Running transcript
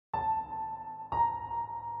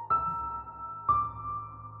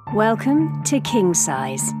Welcome to King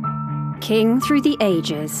Size, King Through the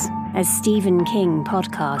Ages, a Stephen King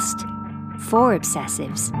podcast for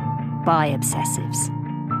obsessives by obsessives.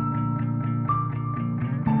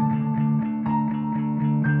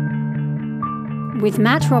 With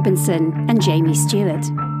Matt Robinson and Jamie Stewart.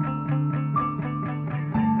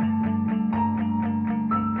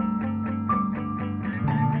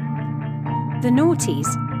 The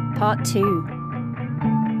Naughties, Part 2.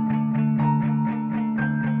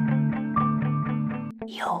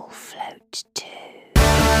 You'll float too.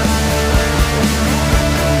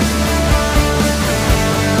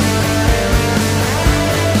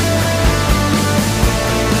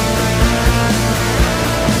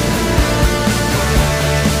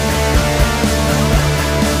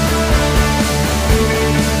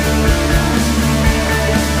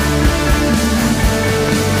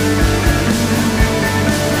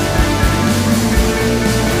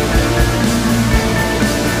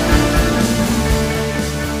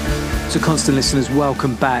 So constant listeners,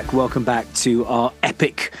 welcome back to our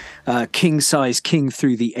epic King Size, King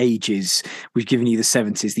Through the Ages. We've given you the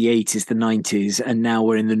 70s, the 80s, the 90s, and now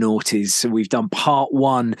we're in the noughties. So we've done part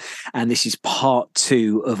 1, and this is part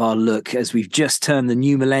 2 of our look as we've just turned the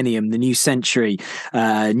new millennium, the new century,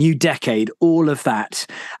 new decade, all of that,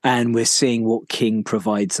 and we're seeing what King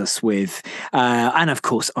provides us with. And of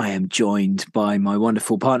course, I am joined by my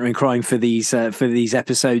wonderful partner in crime for these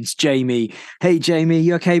episodes, Jamie. Hey, Jamie,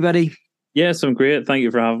 you okay, buddy? Yes, I'm great. Thank you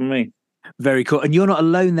for having me. Very cool. And you're not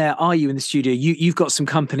alone there, are you, in the studio? You've got some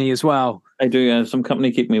company as well. I do have some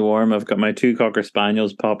company keep me warm. I've got my 2 Cocker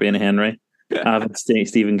Spaniels, Poppy and Henry.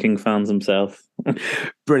 Stephen King fans himself.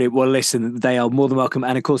 Brilliant. Well, listen, they are more than welcome.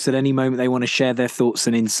 And of course, at any moment they want to share their thoughts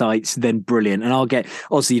and insights, then brilliant. And I'll get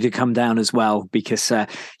Ozzy to come down as well because,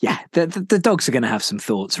 the dogs are going to have some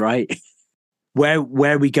thoughts, right? Where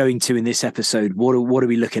are we going to in this episode? What are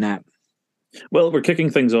we looking at? Well, we're kicking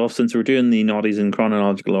things off since we're doing the naughties in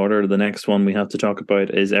chronological order. The next one we have to talk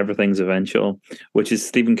about is Everything's Eventual, which is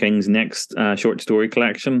Stephen King's next short story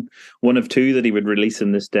collection, one of 2 that he would release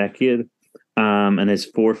in this decade, and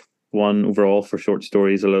his 4th one overall for short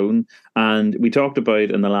stories alone. And we talked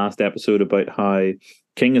about in the last episode about how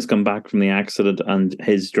King has come back from the accident and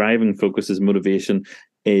his driving focus, his motivation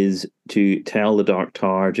is to tell the Dark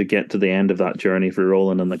Tower to get to the end of that journey for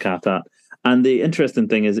Roland and the Cat-Tat. And the interesting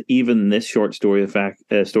thing is, even this short story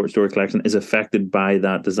collection is affected by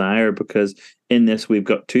that desire, because in this we've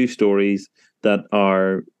got 2 stories that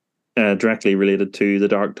are directly related to the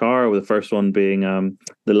Dark Tower. With the first one being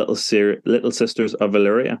the Little Sisters of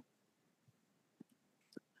Valyria,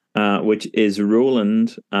 which is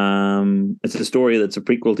Roland. It's a story that's a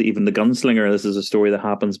prequel to even The Gunslinger. This is a story that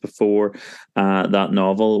happens before that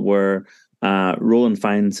novel, where Roland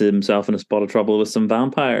finds himself in a spot of trouble with some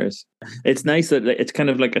vampires. It's nice that it's kind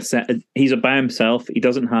of like he's by himself. He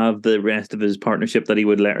doesn't have the rest of his partnership that he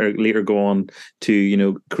would later go on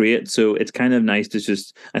to, create. So it's kind of nice to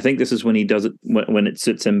just, I think this is when he does it, when it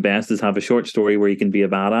suits him best, is have a short story where he can be a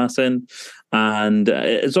badass in. And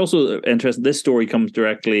it's also interesting, this story comes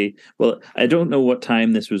directly, well, I don't know what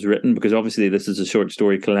time this was written, because obviously this is a short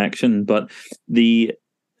story collection, but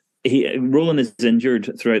Roland is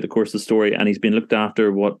injured throughout the course of the story, and he's been looked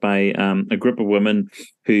after by a group of women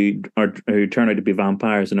who turn out to be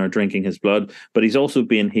vampires and are drinking his blood. But he's also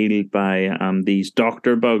being healed by these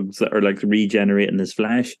doctor bugs that are like regenerating his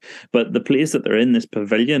flesh. But the place that they're in, this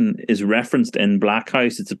pavilion, is referenced in Black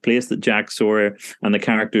House. It's a place that Jack Sawyer and the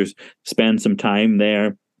characters spend some time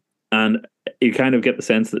there, and you kind of get the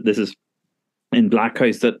sense that this is in Black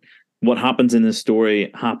House, that what happens in this story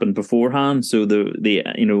happened beforehand. So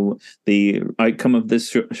the outcome of this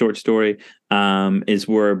short story is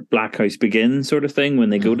where Black House begins, sort of thing, when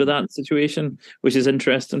they go to that situation, which is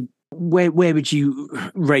interesting. Where would you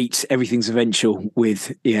rate Everything's Eventual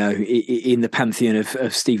with, in the pantheon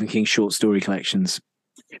of Stephen King short story collections?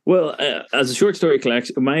 Well, as a short story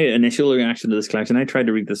collection, my initial reaction to this collection, I tried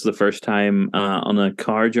to read this the first time on a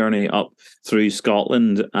car journey up through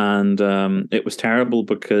Scotland, and it was terrible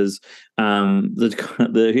because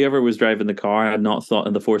the whoever was driving the car had not thought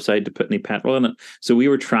of the foresight to put any petrol in it. So we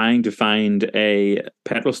were trying to find a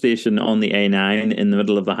petrol station on the A9 in the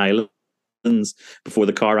middle of the Highlands before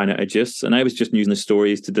the car ran out of juice, and I was just using the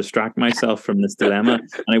stories to distract myself from this dilemma,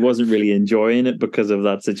 and I wasn't really enjoying it because of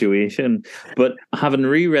that situation. But having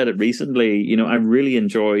reread it recently, I really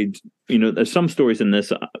enjoyed, there's some stories in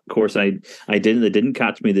this, of course, they didn't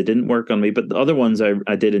catch me, they didn't work on me, but the other ones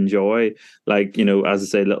I did enjoy, like, as I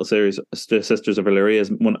say, Little Sisters of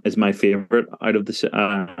Valyria is my favorite out of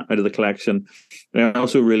the collection. I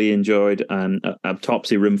also really enjoyed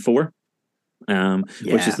Autopsy Room 4.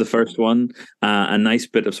 which is the first one. A nice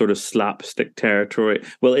bit of sort of slapstick territory.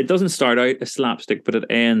 Well, it doesn't start out as slapstick, but it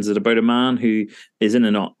ends at about a man who is in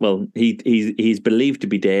he's believed to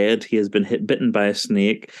be dead. He has been bitten by a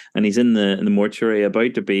snake, and he's in the mortuary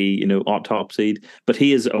about to be autopsied. But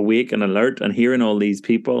he is awake and alert and hearing all these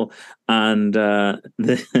people. And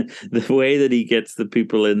the way that he gets the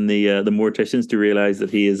people in the morticians to realize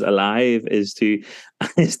that he is alive is to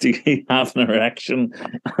have an erection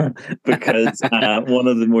because one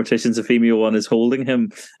of the morticians, a female one, is holding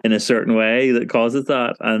him in a certain way that causes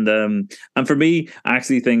that. And for me, I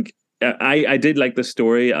actually think I did like the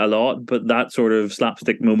story a lot, but that sort of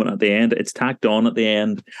slapstick moment at the end, it's tacked on at the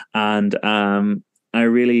end, and I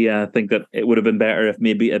really think that it would have been better if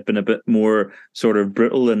maybe it had been a bit more sort of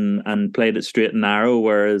brutal and played it straight and narrow,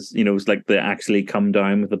 whereas, it's like they actually come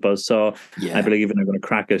down with a buzzsaw. Yeah. I believe they're going to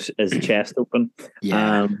crack his chest open.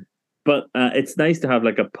 Yeah. But it's nice to have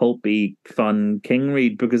like a pulpy, fun King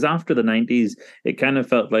read, because after the 90s, it kind of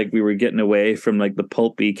felt like we were getting away from like the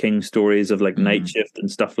pulpy King stories of like Night Shift and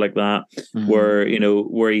stuff like that, where he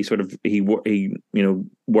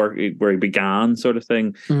began sort of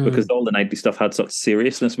thing, because all the 90s stuff had such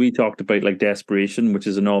seriousness. We talked about like Desperation, which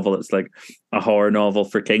is a novel that's like a horror novel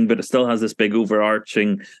for King, but it still has this big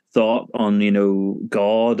overarching thought on,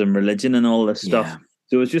 God and religion and all this stuff.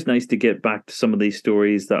 So it's just nice to get back to some of these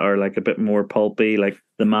stories that are like a bit more pulpy, like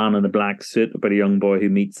The Man in the Black Suit, about a young boy who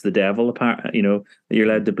meets the devil, that you're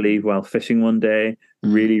led to believe while fishing one day.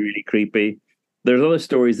 Really, really creepy. There's other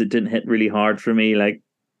stories that didn't hit really hard for me, like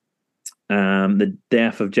The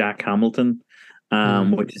Death of Jack Hamilton,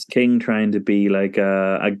 which is King trying to be like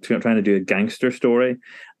trying to do a gangster story,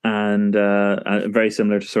 and very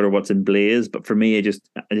similar to sort of what's in Blaze. But for me,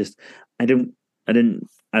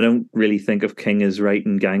 I don't really think of King as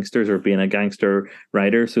writing gangsters or being a gangster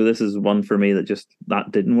writer. So this is one for me that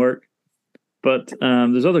didn't work. But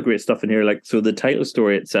there's other great stuff in here. Like, so the title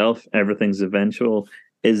story itself, Everything's Eventual,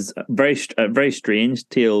 is a very strange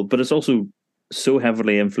tale, but it's also so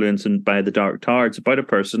heavily influenced by The Dark Tower. It's about a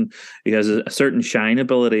person who has a certain shine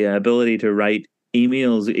ability, an ability to write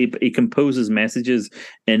emails. He composes messages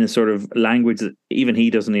in a sort of language that even he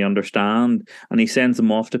doesn't understand, and he sends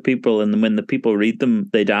them off to people, and when the people read them,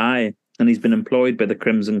 they die. And he's been employed by the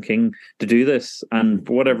Crimson King to do this, and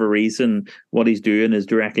for whatever reason, what he's doing is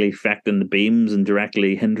directly affecting the beams and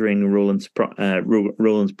directly hindering Roland's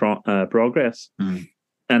progress.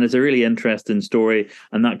 And it's a really interesting story,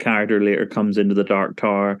 and that character later comes into the Dark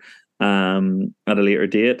Tower at a later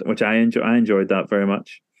date, which I enjoyed that very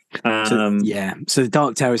much. So the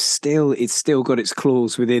Dark Tower it's still got its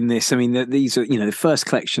claws within this. I mean, these are the first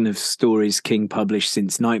collection of stories King published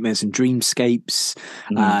since Nightmares and Dreamscapes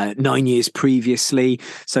 9 years previously.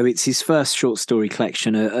 So it's his first short story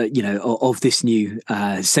collection, of this new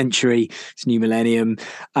century, this new millennium.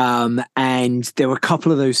 And there were a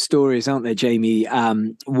couple of those stories, aren't there, Jamie?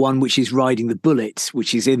 One which is Riding the Bullet,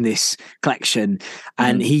 which is in this collection,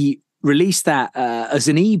 and he released that as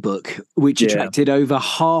an ebook, which attracted over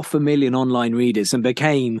 500,000 online readers and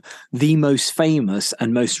became the most famous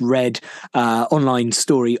and most read online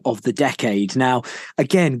story of the decade. Now,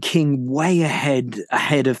 again, King way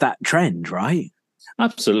ahead of that trend, right?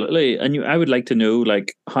 Absolutely. And I would like to know,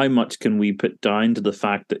 like, how much can we put down to the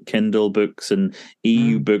fact that Kindle books and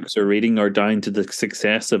EU books are reading, or down to the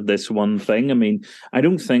success of this one thing? I mean, I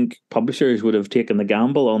don't think publishers would have taken the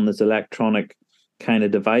gamble on this electronic kind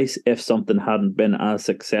of device if something hadn't been as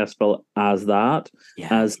successful as that,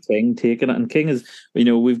 as King taking it. And King is,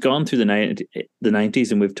 we've gone through the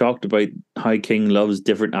 90s and we've talked about how King loves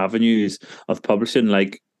different avenues of publishing,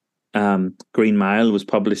 like Green Mile was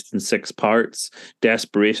published in 6 parts,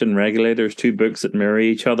 Desperation, Regulators, 2 books that mirror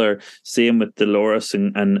each other, same with Dolores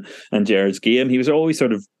and Jared's Game. He was always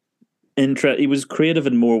sort of he was creative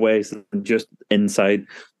in more ways than just inside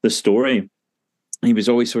the story. He was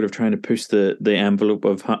always sort of trying to push the envelope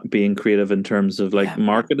of being creative in terms of like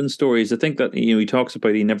marketing stories. I think that, he talks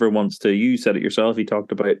about he never wants to, you said it yourself, he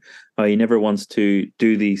talked about how he never wants to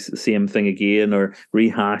do the same thing again or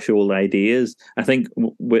rehash old ideas. I think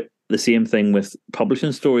with the same thing with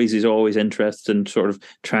publishing stories, he's always interested in sort of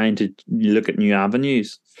trying to look at new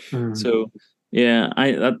avenues. So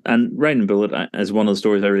and Riding Bullet is one of the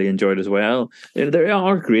stories I really enjoyed as well. There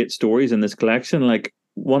are great stories in this collection, like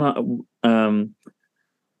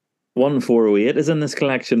 1408 is in this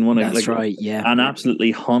collection. That's right, yeah. An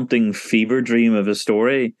absolutely haunting fever dream of a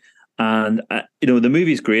story. And the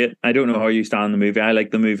movie's great. I don't know how you stand the movie. I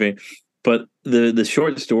like the movie, but the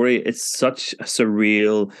short story, it's such a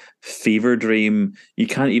surreal fever dream. You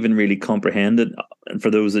can't even really comprehend it. And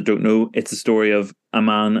for those that don't know, it's a story of a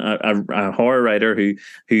man, a horror writer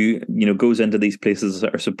who goes into these places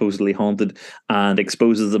that are supposedly haunted and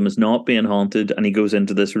exposes them as not being haunted. And he goes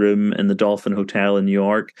into this room in the Dolphin Hotel in New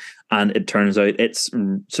York, and it turns out it's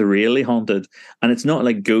surreally haunted. And it's not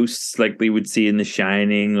like ghosts like we would see in The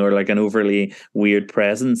Shining or like an overly weird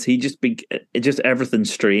presence.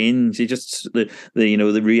 Everything's strange.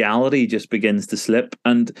 The reality just begins to slip,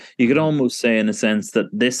 and you could almost say, in a sense, that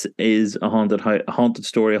this is a haunted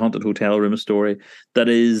story, a haunted hotel room story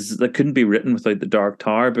that couldn't be written without the Dark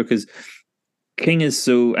Tower, because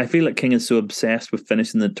I feel like King is so obsessed with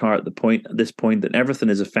finishing the tower at this point that everything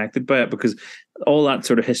is affected by it, because all that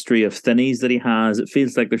sort of history of thinnies that he has, it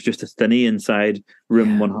feels like there's just a thinny inside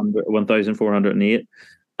room 1408.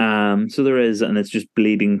 So there is, and it's just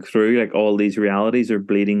bleeding through, like all these realities are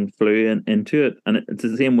bleeding through into it. And it's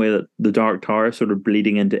the same way that the Dark Tower is sort of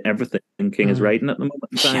bleeding into everything King is writing at the moment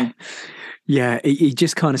in time. Yeah, you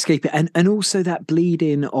just can't escape it. And also that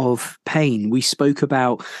bleed-in of pain. We spoke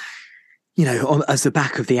about, as the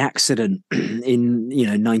back of the accident in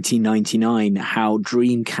 1999, how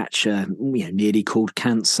Dreamcatcher nearly called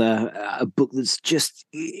cancer, a book that's just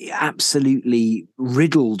absolutely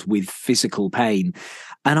riddled with physical pain.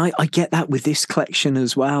 And I get that with this collection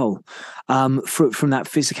as well, from that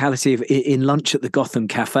physicality of in Lunch at the Gotham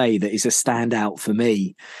Cafe that is a standout for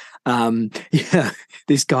me.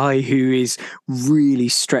 This guy who is really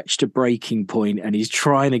stretched to breaking point, and he's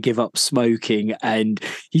trying to give up smoking, and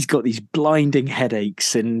he's got these blinding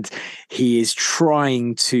headaches, and he is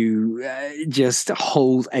trying to just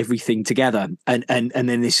hold everything together, and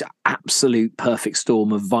then this absolute perfect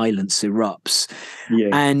storm of violence erupts.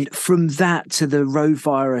 And from that to the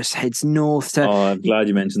rotavirus heads north to, I'm glad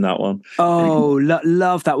you mentioned that one.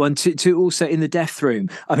 Love that one, to also In the Death Room,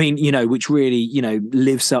 I mean, which really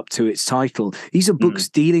lives up to its title. These are books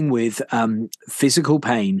dealing with physical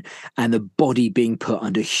pain and the body being put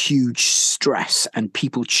under huge stress, and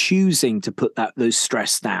people choosing to put those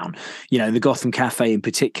stress down. The Gotham Cafe in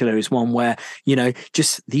particular is one where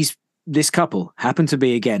just this couple happened to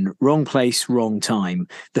be, again, wrong place, wrong time.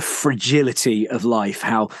 The fragility of life,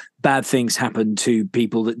 how bad things happen to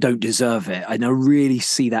people that don't deserve it. I really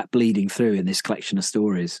see that bleeding through in this collection of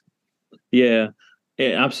stories. Yeah,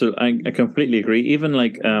 absolutely. I completely agree. Even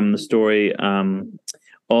like the story,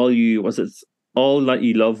 all that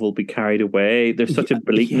you love will be carried away. There's such a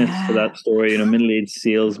bleakness to that story. Middle-aged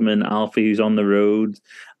salesman Alfie who's on the road,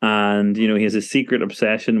 and he has a secret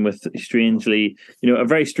obsession with a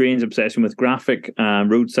very strange obsession with graphic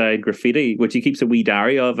roadside graffiti, which he keeps a wee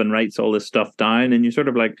diary of and writes all this stuff down. And you're sort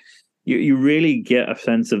of like, you really get a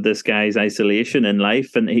sense of this guy's isolation in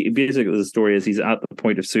life. And basically the story is he's at the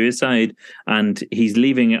point of suicide, and he's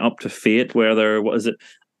leaving it up to fate, where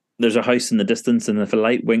there's a house in the distance, and if a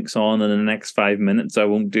light winks on in the next 5 minutes, I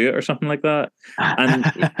won't do it, or something like that.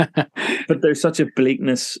 But there's such a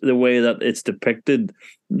bleakness the way that it's depicted.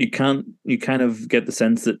 You kind of get the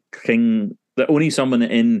sense that that only someone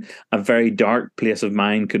in a very dark place of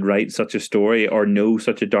mind could write such a story or know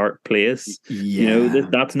such a dark place.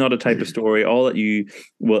 That's not a type of story. All that you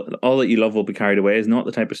love will be carried away is not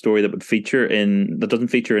the type of story that doesn't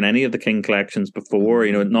feature in any of the King collections before.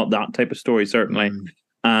 Not that type of story, certainly.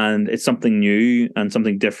 And it's something new and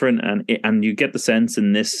something different, and you get the sense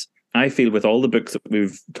in this, I feel, with all the books that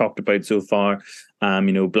we've talked about so far,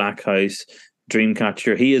 Black House,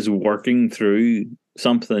 Dreamcatcher, he is working through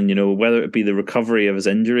something, whether it be the recovery of his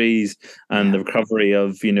injuries and the recovery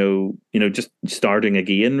of, just starting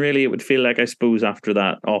again, really, it would feel like, I suppose, after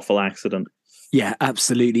that awful accident. Yeah,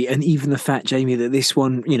 absolutely. And even the fact, Jamie, that this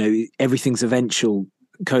one, Everything's Eventual,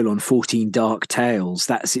 14 Dark Tales,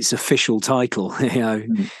 that's its official title.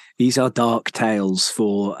 These are dark tales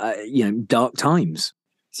for dark times.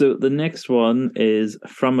 So the next one is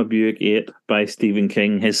From a Buick 8 by Stephen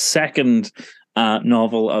King, his second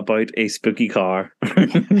novel about a spooky car.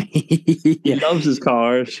 He loves his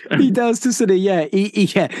cars. He does, doesn't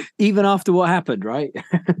he? Even after what happened, right?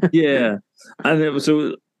 Yeah. And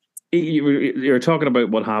so you're talking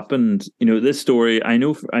about what happened. This story, I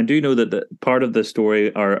do know that part of the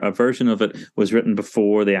story, or a version of it, was written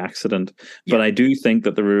before the accident. But I do think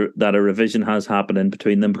that that a revision has happened in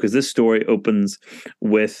between them, because this story opens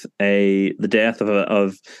with the death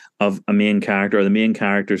of a main character, or the main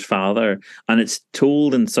character's father, and it's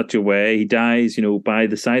told in such a way. He dies, by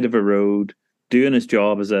the side of a road, doing his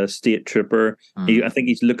job as a state trooper. I think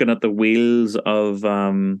he's looking at the wheels of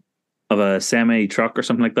a semi truck or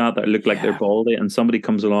something like that look like they're baldy, and somebody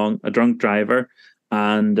comes along, a drunk driver,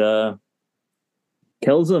 and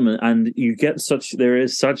kills him, and you get there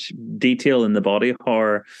is such detail in the body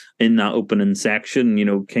horror in that opening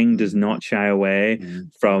section. King does not shy away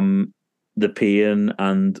from the pain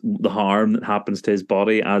and the harm that happens to his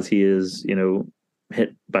body as he is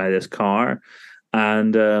hit by this car.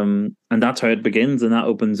 And that's how it begins, and that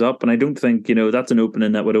opens up. And I don't think that's an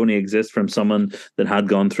opening that would only exist from someone that had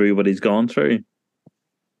gone through what he's gone through.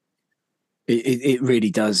 It really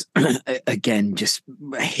does. Again, just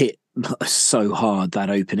hit so hard, that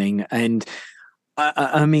opening. And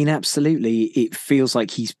I mean, absolutely, it feels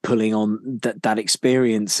like he's pulling on that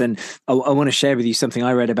experience. And I want to share with you something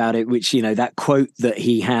I read about it, which, that quote that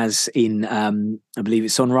he has in, I believe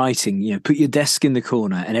it's on writing, put your desk in the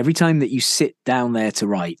corner, and every time that you sit down there to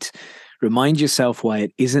write, remind yourself why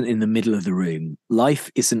it isn't in the middle of the room.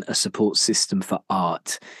 Life isn't a support system for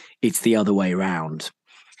art. It's the other way around.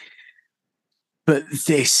 But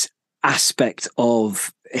this aspect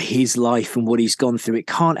of his life and what he's gone through, it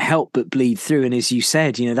can't help but bleed through. And as you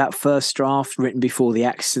said, that first draft written before the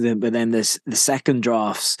accident, but then the second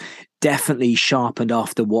drafts definitely sharpened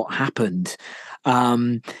after what happened.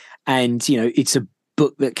 And, it's a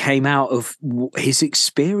book that came out of his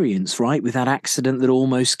experience, right, with that accident that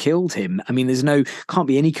almost killed him. I mean, can't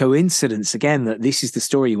be any coincidence, again, that this is the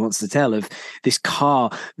story he wants to tell of this car,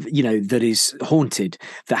 that is haunted,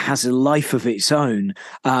 that has a life of its own,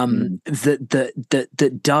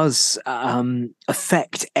 that does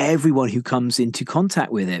affect everyone who comes into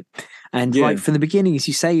contact with it. And right from the beginning, as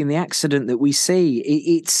you say, in the accident that we see,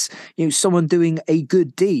 it's someone doing a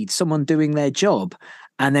good deed, someone doing their job.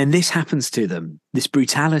 And then this happens to them, this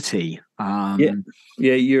brutality. Yeah,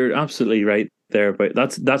 you're absolutely right there. But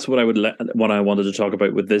that's what I wanted to talk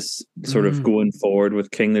about with this sort of going forward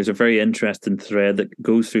with King. There's a very interesting thread that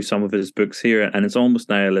goes through some of his books here, and it's almost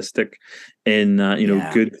nihilistic in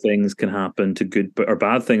good things can happen to good, or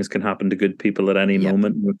bad things can happen to good people at any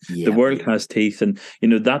moment. The world has teeth, and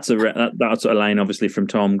that's a line obviously from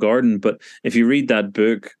Tom Gordon. But if you read that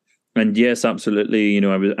book. And yes, absolutely.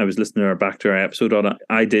 I was listening back to our episode on it.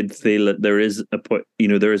 I did feel that there is a bit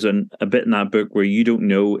in that book where you don't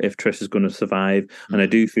know if Trish is going to survive, and I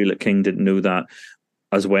do feel that King didn't know that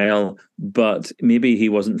as well. But maybe he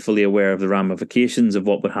wasn't fully aware of the ramifications of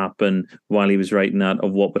what would happen while he was writing that,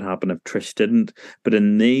 of what would happen if Trish didn't. But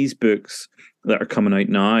in these books that are coming out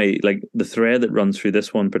now, like the thread that runs through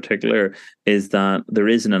this one in particular is that there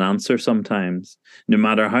isn't an answer sometimes. No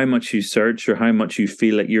matter how much you search or how much you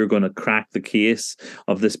feel like you're going to crack the case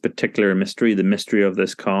of this particular mystery, the mystery of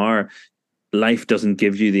this car, life doesn't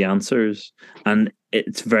give you the answers. And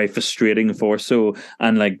it's very frustrating for so.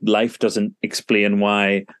 And life doesn't explain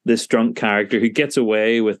why this drunk character who gets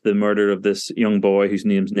away with the murder of this young boy whose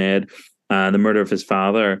name's Ned, the murder of his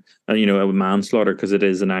father, a manslaughter, because it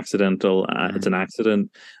is an accidental. It's an accident.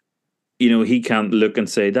 He can't look and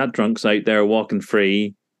say that drunk's out there walking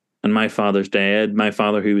free, and my father's dead. My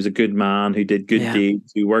father, who was a good man, who did good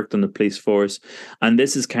deeds, who worked on the police force. And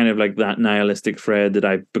this is kind of like that nihilistic thread that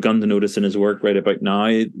I've begun to notice in his work right about now.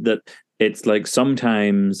 That it's like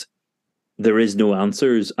sometimes there is no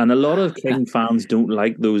answers, and a lot of King fans don't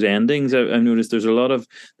like those endings. I've noticed there's a lot of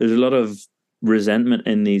resentment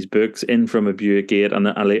in these books, in From a Buick 8 and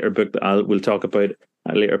a later book that we'll talk about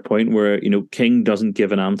at a later point, where King doesn't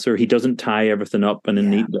give an answer. He doesn't tie everything up in a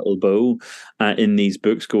neat little bow in these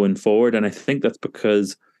books going forward. And I think that's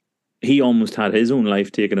because he almost had his own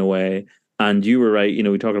life taken away. And you were right,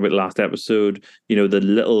 we talked about last episode, the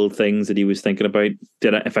little things that he was thinking about.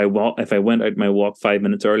 If I went out my walk 5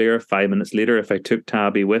 minutes earlier, 5 minutes later, if I took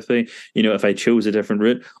Tabby with me, if I chose a different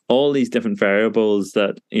route, all these different variables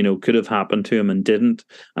that, could have happened to him and didn't.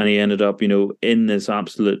 And he ended up, in this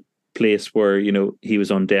absolute place where, he was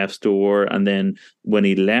on death's door. And then when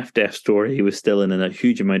he left death's door, he was still in a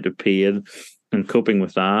huge amount of pain and coping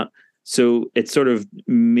with that. So it sort of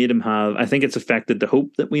made him have, I think it's affected the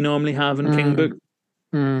hope that we normally have in King books.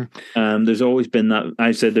 There's always been that.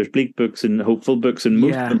 I said there's bleak books and hopeful books, and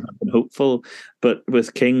most of them have been hopeful. But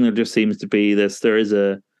with King, there just seems to be this. There is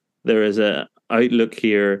a outlook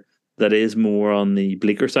here that is more on the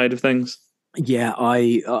bleaker side of things. Yeah,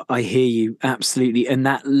 I hear you absolutely, and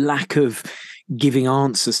that lack of giving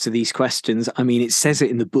answers to these questions. I mean, it says it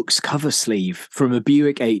in the book's cover sleeve. From a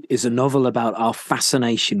Buick 8 is a novel about our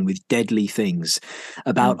fascination with deadly things,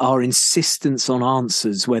 about our insistence on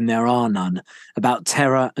answers when there are none, about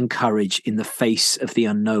terror and courage in the face of the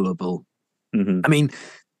unknowable. I mean,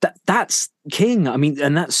 that's King. I mean,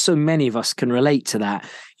 and that's so many of us can relate to that.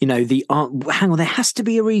 Hang on, there has to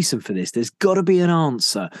be a reason for this. There's got to be an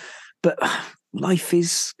answer. But life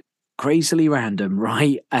is crazily random,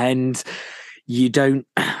 right? And you don't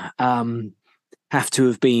have to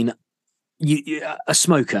have been, a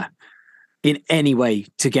smoker in any way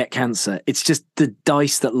to get cancer. It's just the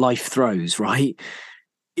dice that life throws, right?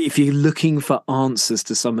 If you're looking for answers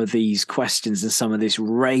to some of these questions and some of this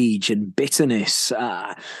rage and bitterness,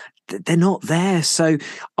 they're not there. So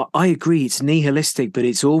I agree, it's nihilistic, but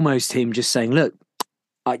it's almost him just saying, look,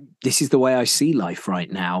 this is the way I see life right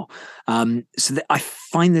now. So that I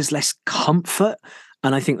find there's less comfort.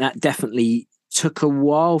 And I think that definitely took a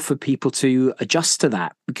while for people to adjust to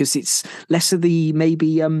that, because it's less of the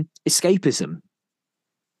maybe escapism.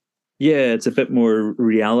 Yeah, it's a bit more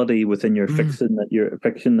reality within your fiction that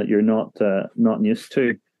you're not used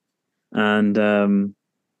to, and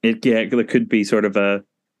there could be sort of a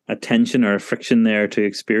tension or a friction there to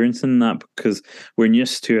experiencing that, because we're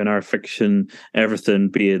used to in our fiction everything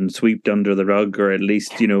being swept under the rug, or at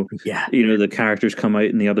least the characters come out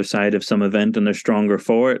in the other side of some event and they're stronger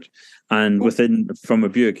for it. And from a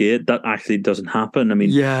Buick 8, that actually doesn't happen. I mean,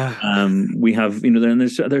 we have,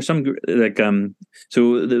 there's some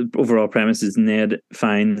so the overall premise is Ned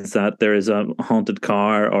finds that there is a haunted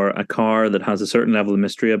car, or a car that has a certain level of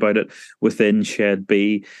mystery about it, within Shed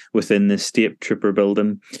B, within the State Trooper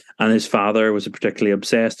building. And his father was particularly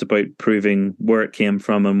obsessed about proving where it came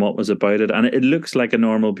from and what was about it. And it looks like a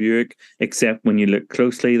normal Buick, except when you look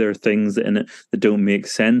closely, there are things in it that don't make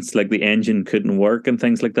sense, like the engine couldn't work and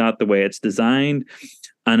things like that, the way it's designed.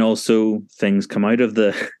 And also things come out of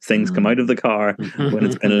the car when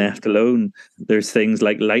it's been left alone. There's things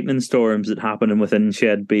like lightning storms that happen within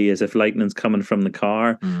Shed B, as if lightning's coming from the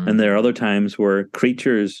car. And there are other times where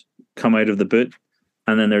creatures come out of the boot.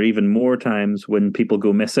 And then there are even more times when people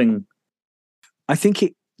go missing. I think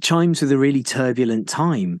it chimes with a really turbulent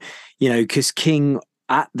time, because King,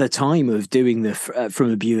 at the time of doing the From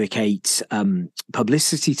a Buick 8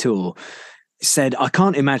 publicity tour, said, I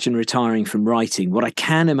can't imagine retiring from writing. What I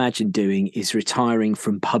can imagine doing is retiring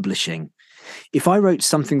from publishing. If I wrote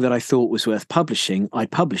something that I thought was worth publishing,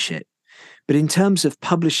 I'd publish it. But in terms of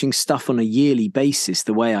publishing stuff on a yearly basis,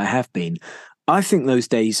 the way I have been, I think those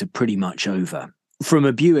days are pretty much over. From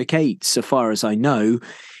a Buick 8, so far as I know,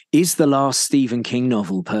 is the last Stephen King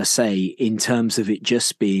novel per se, in terms of it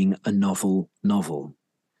just being a novel.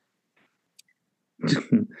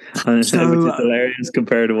 And which is hilarious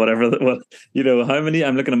compared to how many,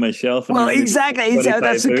 I'm looking at my shelf. Well, exactly.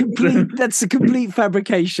 That's a complete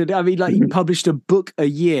fabrication. I mean, like, he published a book a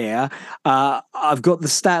year. I've got the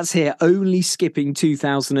stats here, only skipping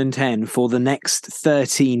 2010 for the next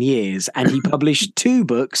 13 years. And he published 2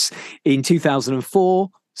 books in 2004,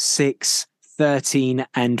 6, 13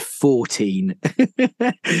 and 14.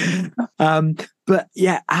 But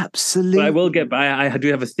yeah, absolutely. But I will get back. I do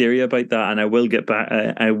have a theory about that, and I will get back.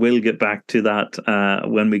 I will get back to that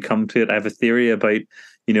when we come to it. I have a theory about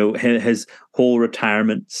his whole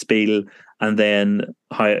retirement spiel, and then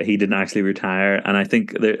how he didn't actually retire. And I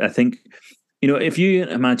think if you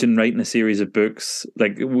imagine writing a series of books,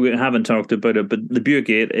 like, we haven't talked about it, but the Buick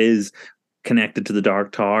 8 is connected to the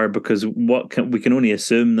Dark Tower, because we can only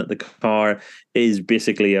assume that the car is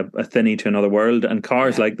basically a thinny to another world, and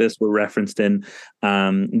cars like this were referenced in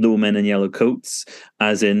Low Men in Yellow Coats,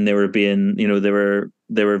 as in they were being,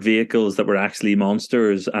 there were vehicles that were actually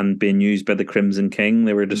monsters and being used by the Crimson King.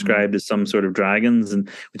 They were described as some sort of dragons, and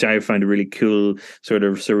which I found a really cool sort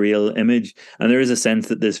of surreal image. And there is a sense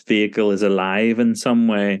that this vehicle is alive in some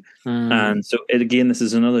way. And so again, this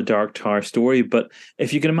is another Dark Tower story. But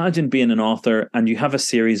if you can imagine being an author and you have a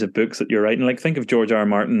series of books that you're writing, like, think of George R. R.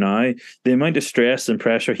 Martin now, the amount of stress and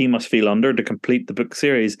pressure he must feel under to complete the book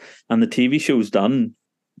series, and the TV show's done,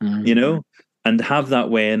 and have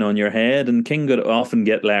that weighing on your head. And King would often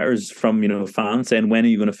get letters from fans saying, when are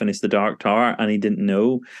you going to finish the Dark Tower? And he didn't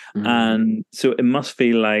know. And so it must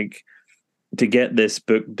feel like, to get this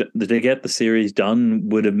book, to get the series done,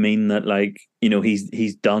 would have mean that, like,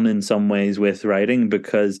 he's done in some ways with writing,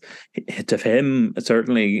 because to him,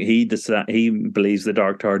 certainly, he believes the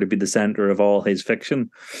Dark Tower to be the center of all his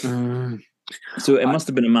fiction. So it must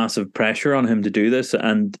have been a massive pressure on him to do this,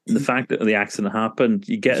 and the fact that the accident happened,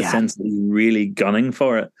 you get a sense that he's really gunning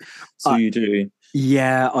for it. So you do.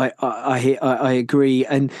 Yeah, I agree,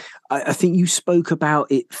 and I think you spoke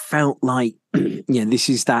about, it felt like this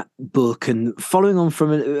is that book, and following on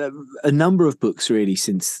from a number of books really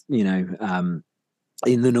since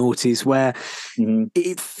in the noughties, where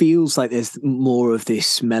it feels like there's more of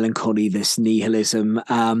this melancholy, this nihilism.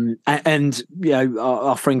 And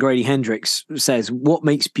our friend Grady Hendrix says, what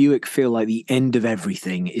makes Buick feel like the end of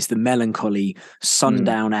everything is the melancholy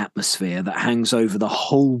sundown atmosphere that hangs over the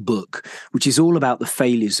whole book, which is all about the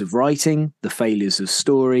failures of writing, the failures of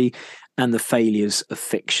story, and the failures of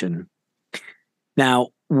fiction. Now,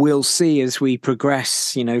 we'll see as we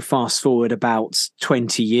progress, fast forward about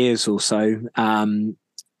 20 years or so,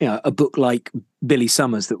 a book like Billy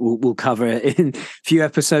Summers that we'll cover in a few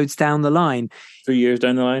episodes down the line. 3 years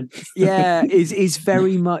down the line. Yeah, is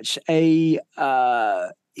very much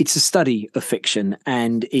it's a study of fiction,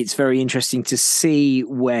 and it's very interesting to see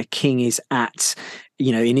where King is at,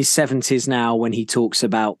 in his 70s now, when he talks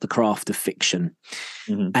about the craft of fiction.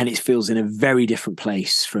 Mm-hmm. And it feels in a very different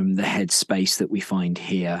place from the headspace that we find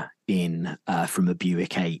here in From a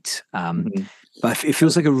Buick 8. Mm-hmm. But it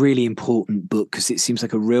feels like a really important book because it seems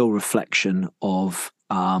like a real reflection of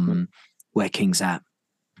where King's at.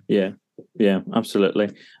 Yeah,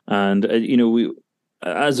 absolutely. And, we,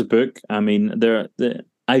 as a book, I mean,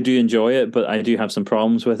 I do enjoy it, but I do have some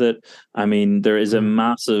problems with it. I mean, there is a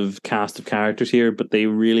massive cast of characters here, but they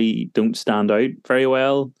really don't stand out very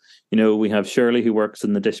well. We have Shirley, who works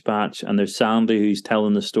in the dispatch, and there's Sandy, who's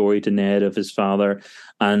telling the story to Ned of his father.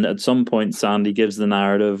 And at some point, Sandy gives the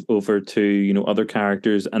narrative over to, other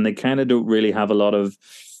characters, and they kind of don't really have a lot of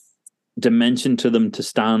dimension to them to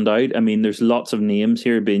stand out. I mean, there's lots of names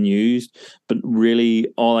here being used, but really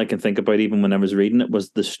all I can think about, even when I was reading it,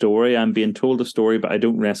 was the story. I'm being told a story, but I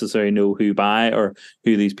don't necessarily know who by or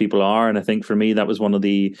who these people are. And I think for me, that was one of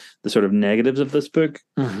the sort of negatives of this book.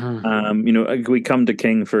 Mm-hmm. We come to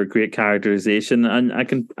King for great characterization, and I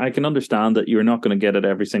can understand that you're not going to get it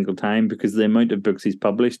every single time because the amount of books he's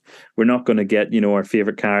published, we're not going to get, our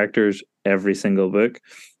favorite characters every single book,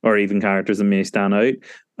 or even characters that may stand out.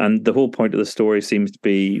 And the whole point of the story seems to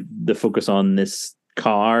be the focus on this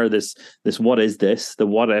car, this what is this? The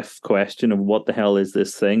what if question of what the hell is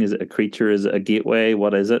this thing? Is it a creature? Is it a gateway?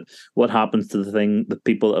 What is it? What happens to the thing, the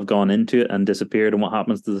people that have gone into it and disappeared? And what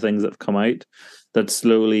happens to the things that have come out that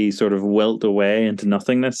slowly sort of wilt away into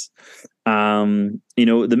nothingness?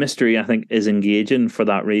 The mystery, I think, is engaging for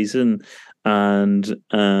that reason. And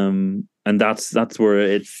that's where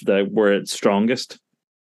it's strongest.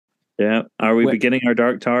 Yeah. Are we beginning our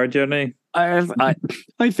Dark Tower journey? I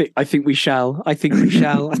think we shall. All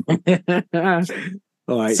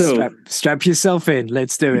right, so, strap yourself in.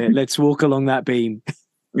 Let's do it. Let's walk along that beam.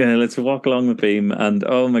 Yeah, let's walk along the beam. And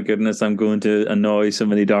oh my goodness, I'm going to annoy so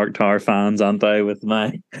many Dark Tower fans, aren't I, with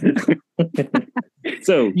my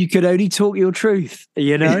So you could only talk your truth,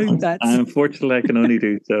 That's unfortunately I can only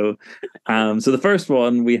do so. So the first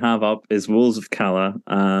one we have up is Wolves of Calla,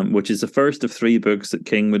 which is the first of 3 books that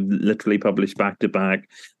King would literally publish back to back.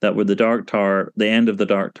 That were the Dark Tower, the end of the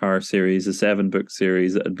Dark Tower series, a 7-book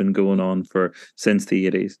series that had been going on since the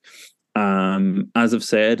 80s. As I've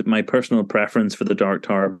said, my personal preference for the Dark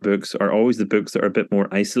Tower books are always the books that are a bit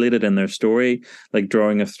more isolated in their story. Like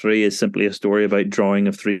Drawing of Three is simply a story about drawing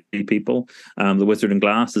of 3 people. The Wizard and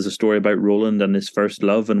Glass is a story about Roland and his first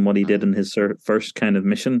love and what he did in his first kind of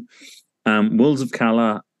mission. Wolves of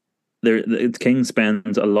Calla, King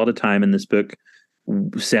spends a lot of time in this book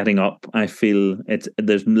setting up. I feel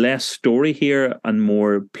there's less story here and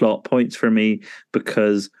more plot points for me,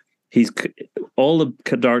 because all the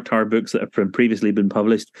Dark Tower books that have previously been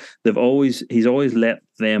published, he's always let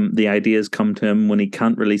the ideas come to him. When he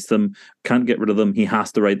can't release them, can't get rid of them, he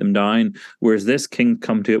has to write them down. Whereas this King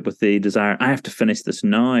come to it with the desire, I have to finish this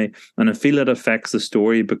now. And I feel it affects the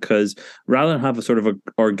story, because rather than have a sort of a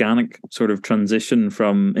organic sort of transition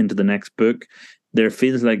into the next book, there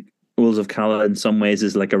feels like Wolves of Calla in some ways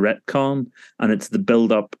is like a retcon, and it's the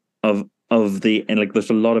build up of there's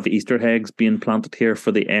a lot of Easter eggs being planted here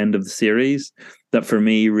for the end of the series that for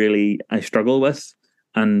me really I struggle with.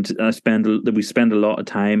 And we spend a lot of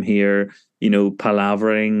time here,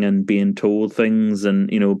 palavering and being told things, and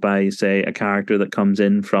by, say, a character that comes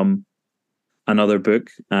in from another book.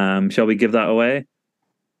 Shall we give that away?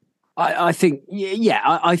 I think,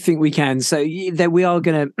 I think we can. So that we are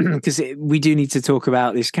going to, because we do need to talk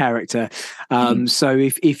about this character. So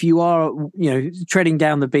if you are, treading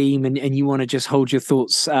down the beam and you want to just hold your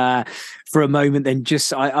thoughts for a moment, then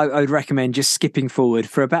I would recommend just skipping forward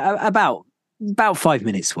for about 5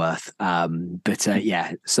 minutes worth. But it's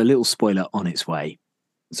a little spoiler on its way.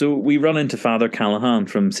 So we run into Father Callahan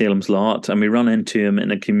from Salem's Lot, and we run into him in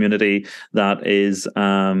a community that is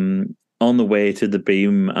on the way to the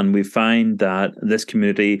beam, and we find that this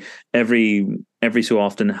community every so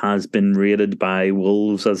often has been raided by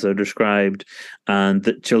wolves, as they're described, and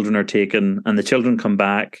the children are taken, and the children come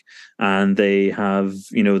back, and they have,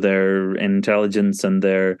 their intelligence and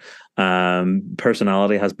their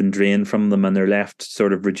personality has been drained from them, and they're left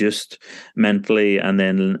sort of reduced mentally,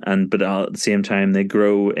 but at the same time they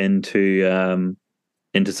grow into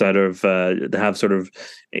sort of they have sort of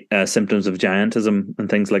symptoms of giantism and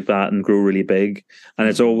things like that, and grow really big. And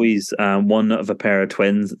it's always one of a pair of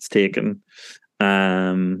twins that's taken.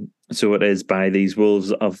 So it is by these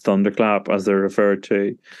wolves of Thunderclap, as they're referred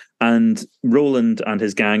to. And Roland and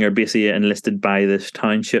his gang are basically enlisted by this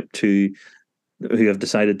township who have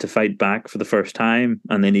decided to fight back for the first time,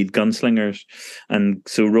 and they need gunslingers. And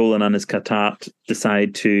so Roland and his Katat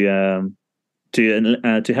decide to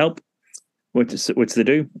help, which they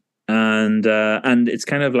do. And it's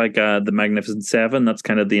kind of like the Magnificent Seven. That's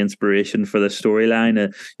kind of the inspiration for the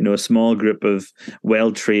storyline. A small group of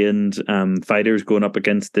well-trained fighters going up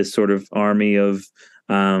against this sort of army of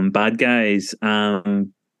bad guys.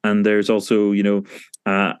 And there's also,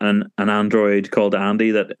 an android called Andy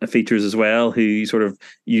that features as well, who you're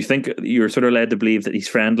sort of led to believe that he's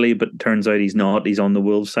friendly, but turns out he's not. He's on the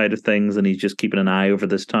wolf side of things, and he's just keeping an eye over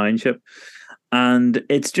this township. And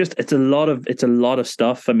it's a lot of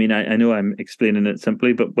stuff. I mean, I know I'm explaining it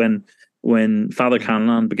simply, but when Father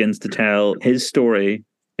Canlan begins to tell his story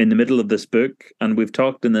in the middle of this book, and we've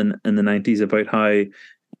talked in the 90s about how,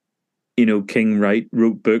 King wrote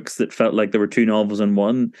books that felt like there were two novels in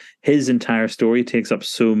one. His entire story takes up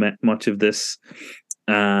so much of this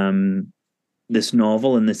this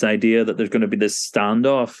novel, and this idea that there's going to be this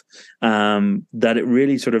standoff, that it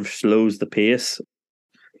really sort of slows the pace.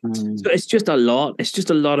 So it's just a lot. It's just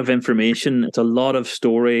a lot of information. It's a lot of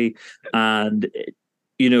story, and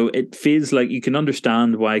it feels like you can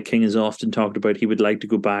understand why King is often talked about. He would like to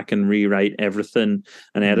go back and rewrite everything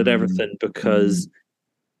and edit everything, because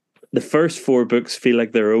the first 4 books feel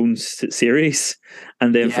like their own series,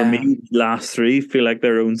 and then for me, the last 3 feel like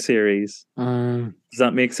their own series. Does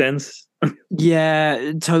that make sense?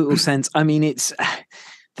 Yeah, total sense. I mean, it's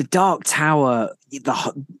the Dark Tower.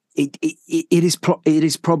 It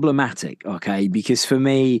is problematic, okay? Because for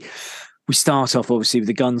me, we start off obviously with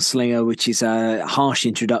the Gunslinger, which is a harsh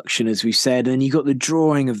introduction, as we've said, and you got the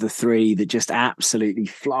drawing of the 3 that just absolutely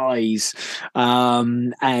flies.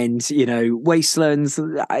 And Wastelands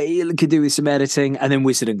could do with some editing, and then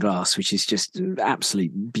Wizard and Glass, which is just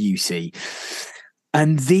absolute beauty.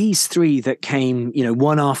 And these 3 that came,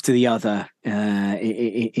 one after the other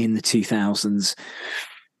in the 2000s,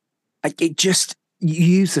 you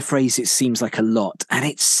use the phrase, it seems like a lot, and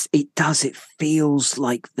it feels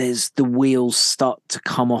like there's the wheels start to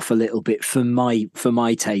come off a little bit for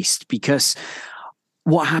my taste, because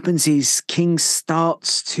what happens is King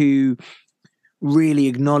starts to really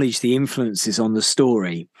acknowledge the influences on the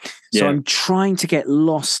story. So I'm trying to get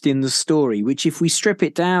lost in the story, which, if we strip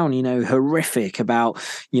it down, horrific about,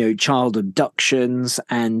 child abductions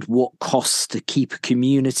and what costs to keep a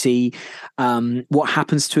community. What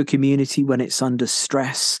happens to a community when it's under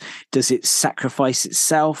stress? Does it sacrifice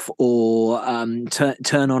itself or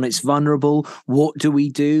turn on its vulnerable? What do we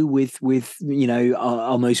do with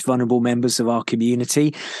our most vulnerable members of our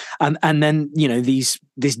community? And then,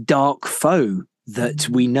 this dark foe that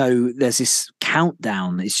we know there's this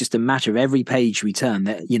countdown. It's just a matter of every page we turn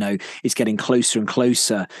that, it's getting closer and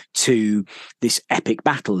closer to this epic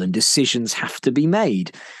battle, and decisions have to be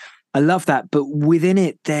made. I love that. But within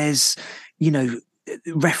it, there's,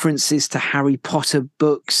 references to Harry Potter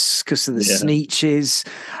books because of the Sneetches.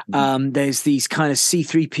 There's these kind of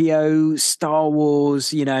C-3PO, Star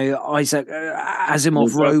Wars, Isaac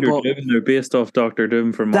Asimov robot. They're based off Doctor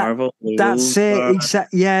Doom from Marvel. That's it.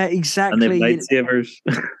 Exactly. And they're lightsabers.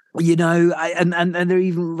 And they're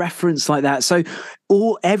even referenced like that. So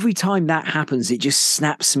every time that happens, it just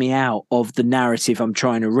snaps me out of the narrative I'm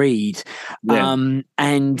trying to read.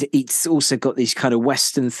 And it's also got these kind of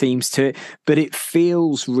Western themes to it, but it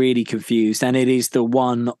feels really confused. And it is the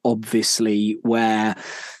one, obviously, where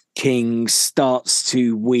King starts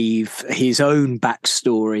to weave his own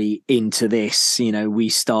backstory into this. We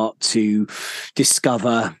start to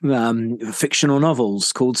discover fictional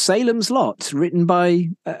novels called Salem's Lot, written by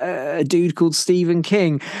a dude called Stephen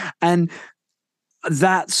King. And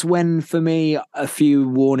that's when, for me, a few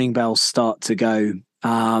warning bells start to go.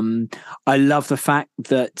 I love the fact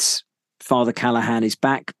that Father Callahan is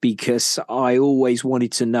back, because I always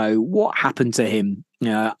wanted to know what happened to him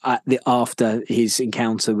after his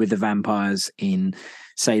encounter with the vampires in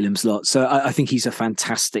Salem's Lot. So I think he's a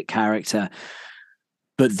fantastic character.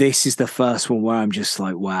 But this is the first one where I'm just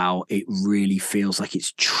like, wow, it really feels like it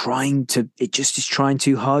just is trying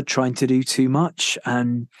too hard, trying to do too much.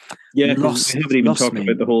 And we haven't even talked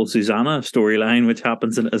about the whole Susanna storyline, which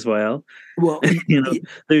happens in it as well. Well,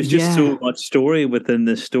 there's just so much story within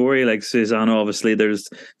this story. Like Susanna, obviously, there's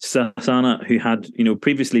Susanna, who had,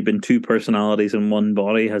 previously been 2 personalities in one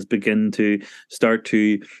body, has begun to start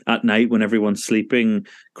to, at night when everyone's sleeping,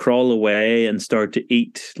 crawl away and start to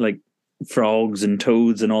eat like frogs and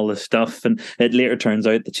toads and all this stuff. And it later turns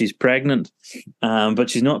out that she's pregnant, but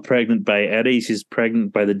she's not pregnant by Eddie. She's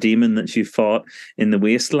pregnant by the demon that she fought in the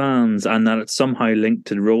Wastelands, and that it's somehow linked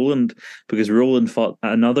to Roland, because Roland fought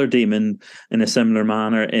another demon in a similar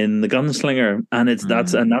manner in the Gunslinger, and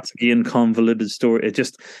that's again convoluted story. It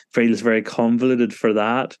just feels very convoluted for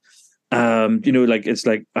that. Like it's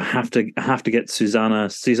like I have to get Susanna.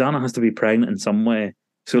 Susanna has to be pregnant in some way.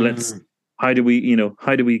 So how do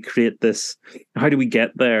we create this? How do we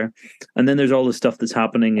get there? And then there's all the stuff that's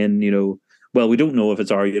happening in, well, we don't know if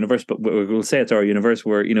it's our universe, but we'll say it's our universe,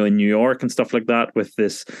 where, in New York and stuff like that, with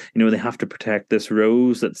this, they have to protect this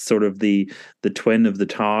Rose that's sort of the twin of the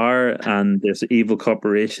tower, and there's an evil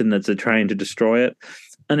corporation that's trying to destroy it.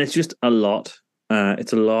 And it's just a lot.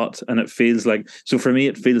 It's a lot. And it feels like, so for me,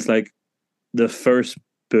 it feels like the first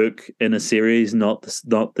book in a series, not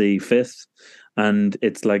the fifth. And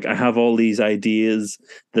it's like I have all these ideas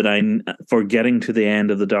that for getting to the end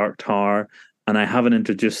of the Dark Tower, and I haven't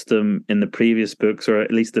introduced them in the previous books, or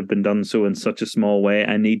at least they've been done so in such a small way.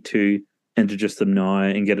 I need to introduce them now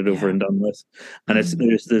and get it over and done with. And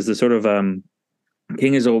there's the sort of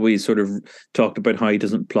King has always sort of talked about how he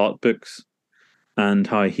doesn't plot books, and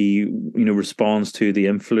how he, responds to the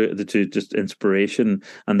influence, to just inspiration.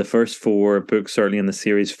 And the first 4 books, certainly in the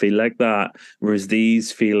series, feel like that, whereas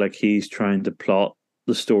these feel like he's trying to plot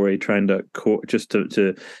the story, trying to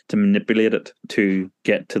to manipulate it to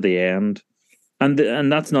get to the end. And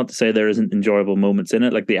that's not to say there isn't enjoyable moments in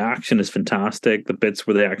it. Like the action is fantastic. The bits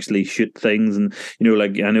where they actually shoot things, and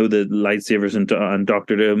like I know the lightsabers and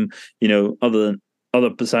Doctor Doom.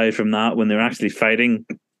 Aside from that, when they're actually fighting,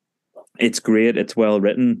 it's great. It's well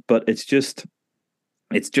written, but it's just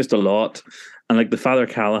a lot. And like the Father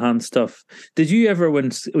Callahan stuff, did you ever,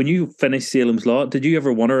 when you finished Salem's Lot, did you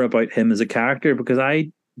ever wonder about him as a character? Because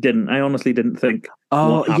I didn't. I honestly didn't think.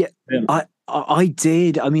 Oh yeah, I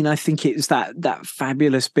did. I mean, I think it was that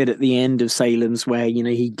fabulous bit at the end of Salem's where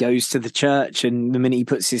he goes to the church, and the minute he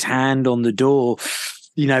puts his hand on the door,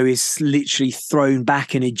 is literally thrown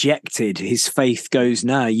back and ejected. His faith goes,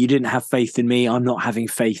 no, you didn't have faith in me. I'm not having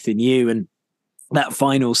faith in you. And that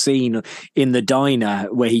final scene in the diner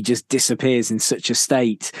where he just disappears in such a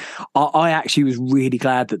state, I actually was really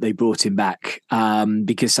glad that they brought him back,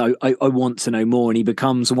 because I want to know more. And he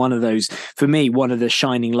becomes one of those, for me, one of the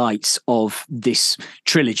shining lights of this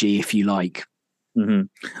trilogy, if you like. Mm-hmm.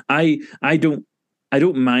 I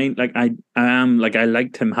don't mind. Like I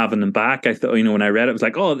liked him having him back. I thought, when I read it, I was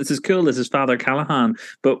like, oh, this is cool. This is Father Callahan.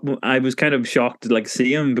 But I was kind of shocked to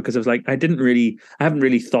see him, because I was like, I haven't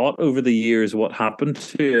really thought over the years what happened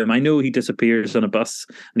to him. I know he disappears on a bus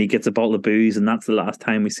and he gets a bottle of booze, and that's the last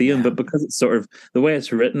time we see him. But because it's sort of the way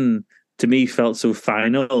it's written, to me felt so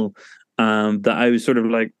final, that I was sort of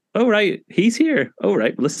like, oh right, he's here. Oh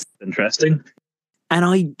right, well, this is interesting. And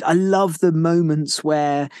I love the moments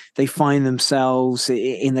where they find themselves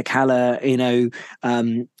in the Calla,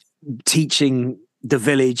 teaching the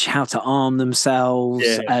village how to arm themselves,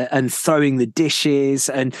 and throwing the dishes,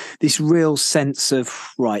 and this real sense of,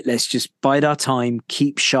 right, let's just bide our time,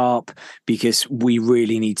 keep sharp, because we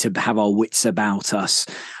really need to have our wits about us.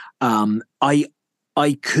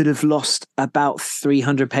 I could have lost about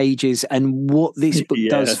 300 pages. And what this book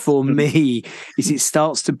does for me is it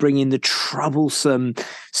starts to bring in the troublesome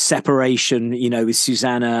separation, with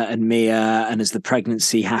Susanna and Mia, and as the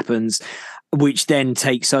pregnancy happens, which then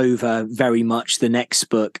takes over very much the next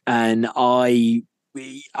book. And I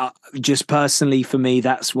just personally, for me,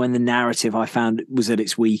 that's when the narrative I found was at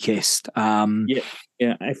its weakest.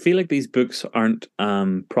 Yeah. I feel like these books aren't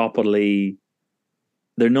properly,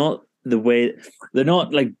 they're not the way, they're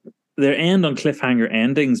not like, they end on cliffhanger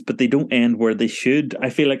endings, but they don't end where they should. I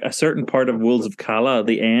feel like a certain part of Wolves of Calla,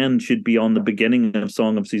 the end should be on the beginning of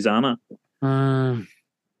Song of Susanna.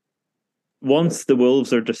 Once the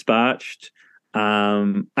wolves are dispatched,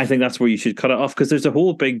 I think that's where you should cut it off, because there's a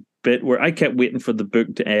whole big bit where I kept waiting for the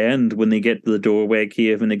book to end when they get to the doorway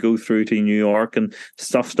cave and they go through to New York and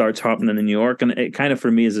stuff starts happening in New York. And it kind of,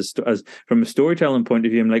 for me, as from a storytelling point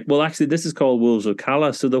of view, I'm like, well, actually, this is called Wolves of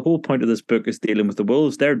Calla, so the whole point of this book is dealing with the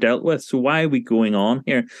wolves. They're dealt with. So why are we going on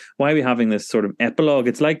here? Why are we having this sort of epilogue?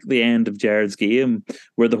 It's like the end of Jared's Game,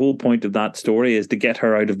 where the whole point of that story is to get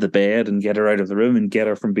her out of the bed and get her out of the room and get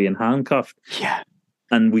her from being handcuffed. Yeah.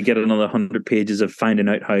 And we get another 100 pages of finding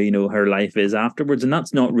out how, her life is afterwards. And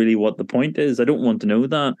that's not really what the point is. I don't want to know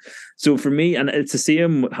that. So for me, and it's the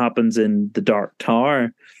same what happens in The Dark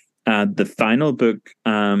Tower, the final book,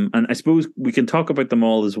 and I suppose we can talk about them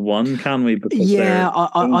all as one, can we? Because yeah,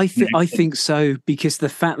 I think so, because the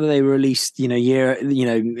fact that they were released,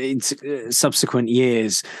 in subsequent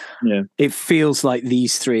years, yeah, it feels like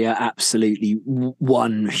these three are absolutely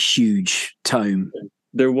one huge tome.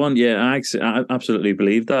 They're one. Yeah, I absolutely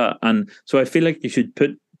believe that, and so I feel like you should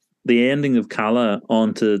put the ending of Calla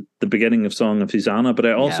onto the beginning of Song of Susanna, but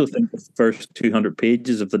I also think the first 200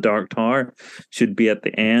 pages of the Dark Tower should be at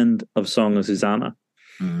the end of Song of Susanna,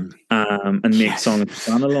 and make Song of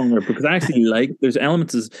Susanna longer, because I actually like, there's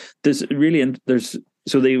elements,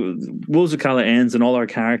 so Wolves of Calla ends, and all our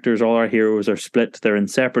characters, all our heroes are split. They're in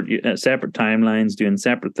separate timelines, doing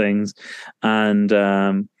separate things, and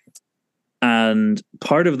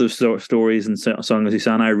part of those stories in Song of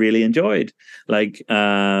Susanna I really enjoyed. Like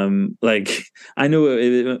I know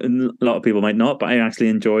a lot of people might not, but I actually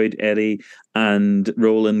enjoyed Eddie and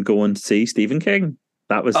Roland going to see Stephen King.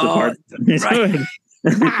 That was the part. Right.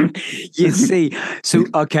 You see, so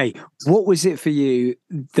okay, what was it for you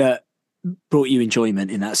that brought you enjoyment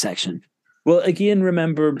in that section? Well, again,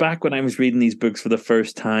 remember back when I was reading these books for the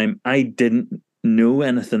first time, I didn't know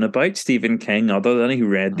anything about Stephen King other than he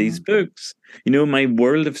read these books. My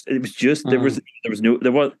world of it was just there was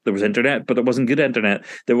internet, but it wasn't good internet.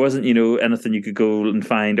 There wasn't anything you could go and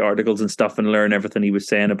find articles and stuff and learn everything he was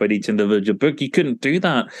saying about each individual book. You couldn't do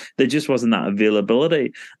that. There just wasn't that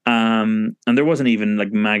availability, and there wasn't even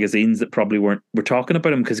like magazines that probably were talking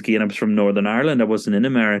about him, because again, I was from Northern Ireland. I wasn't in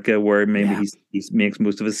America where maybe he makes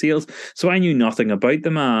most of his sales, so I knew nothing about the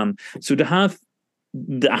man. So to have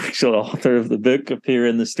the actual author of the book appear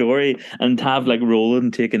in the story and have like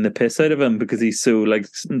Roland taking the piss out of him because he's so like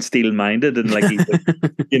steel-minded and like he's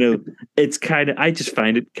it's kind of, I just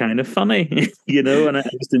find it kind of funny, and I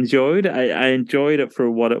just enjoyed it. I enjoyed it for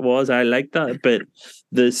what it was. I liked that, but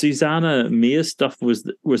the Susanna Mia stuff was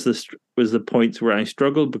the points where I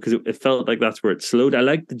struggled, because it felt like that's where it slowed. I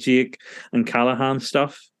liked the Jake and Callahan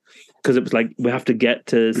stuff, because it was like, we have to get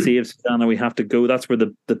to save Susanna, we have to go. That's where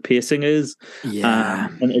the pacing is. Yeah.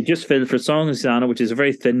 And it just feels, for Song of Susanna, which is a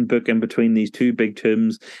very thin book in between these two big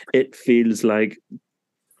tomes, it feels like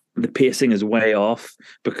the pacing is way off,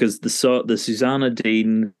 because the Susanna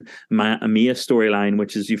Dean Mia storyline,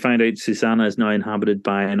 which is, you find out Susanna is now inhabited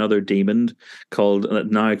by another demon that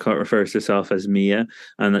now refers to herself as Mia,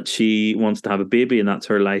 and that she wants to have a baby, and that's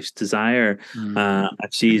her life's desire. And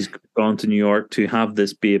she's gone to New York to have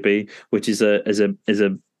this baby, which is a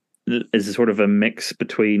sort of a mix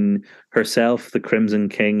between herself, the Crimson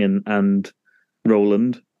King, and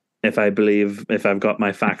Roland. If I've got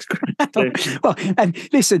my facts correct. Well, and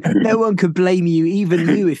listen, no one could blame you, even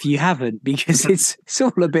you, if you haven't, because it's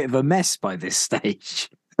all a bit of a mess by this stage.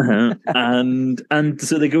 And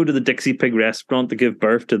so they go to the Dixie Pig restaurant to give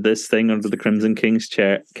birth to this thing under the Crimson King's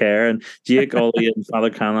care, and Jake, Ollie, and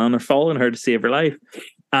Father Cannon are following her to save her life.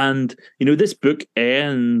 And this book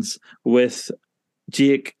ends with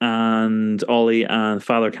Jake and Ollie and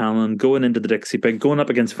Father Cannon going into the Dixie Pig, going up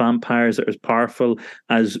against vampires that are as powerful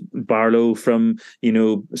as Barlow from,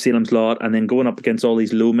 Salem's Lot, and then going up against all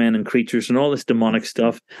these low men and creatures and all this demonic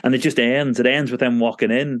stuff. And it just ends. It ends with them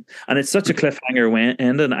walking in. And it's such a cliffhanger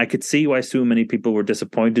ending. I could see why so many people were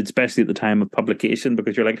disappointed, especially at the time of publication,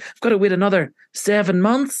 because you're like, I've got to wait another 7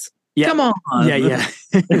 months. Yeah. Come on. Yeah.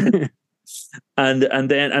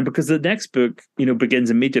 and because the next book, begins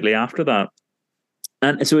immediately after that.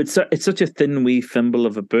 And so it's such a thin wee thimble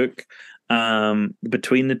of a book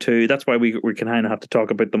between the two. That's why we kind of have to talk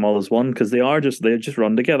about them all as one, because they just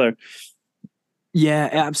run together. Yeah,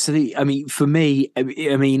 absolutely. I mean, for me,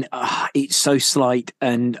 it's so slight,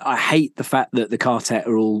 and I hate the fact that the quartet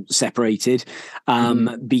are all separated,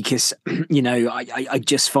 because I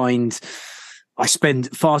just find I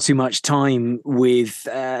spend far too much time with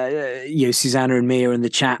Susanna and Mia and the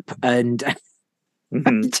chap, and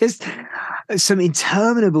just some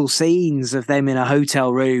interminable scenes of them in a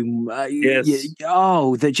hotel room.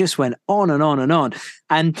 That just went on and on and on.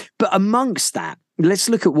 But amongst that, let's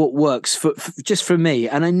look at what works for just for me.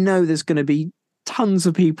 And I know there's going to be tons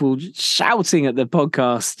of people shouting at the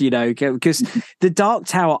podcast, because the Dark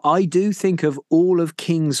Tower, I do think of all of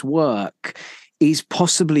King's work, is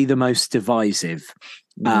possibly the most divisive.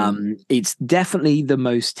 It's definitely the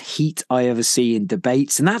most heat I ever see in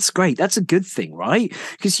debates, and that's great. That's a good thing, right?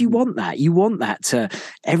 Because you want that to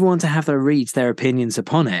everyone to have their reads, their opinions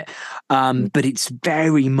upon it. But it's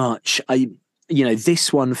very much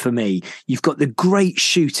this one for me, you've got the great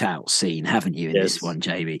shootout scene, haven't you, in this one,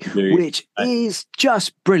 Jamie, which is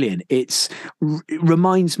just brilliant. It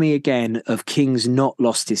reminds me again of King's not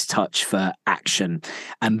lost his touch for action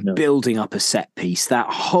and building up a set piece. That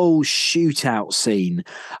whole shootout scene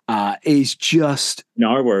is just in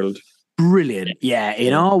our world. Brilliant. Yeah,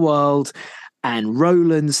 in our world. And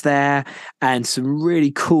Roland's there, and some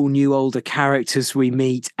really cool new older characters we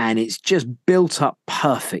meet, and it's just built up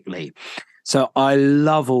perfectly. So I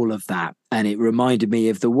love all of that. And it reminded me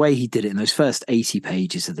of the way he did it in those first 80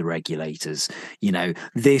 pages of The Regulators.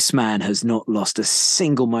 This man has not lost a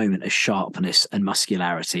single moment of sharpness and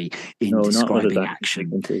muscularity in describing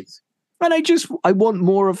action. And I want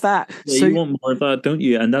more of that. Yeah, so you want more of that, don't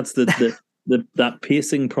you? And that's that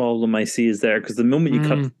pacing problem I see is there, because the moment you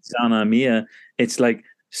cut to Susanna and Mia, it's like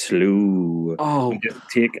slow.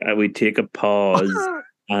 We take a pause,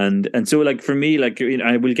 and so like for me, like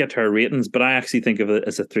I will get to our ratings, but I actually think of it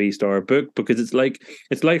as a 3-star book because it's like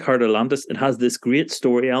Heart of Atlantis. It has this great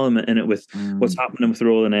story element in it with what's happening with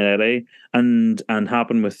Roland and Eddie and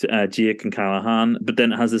happened with Jake and Callahan, but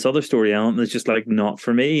then it has this other story element that's just like not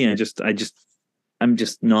for me. I'm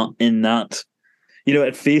just not in that.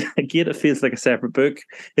 It feels like a separate book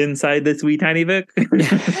inside this wee tiny book.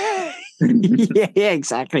 yeah,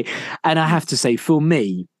 exactly. And I have to say, for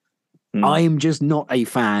me, I am just not a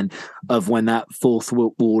fan of when that fourth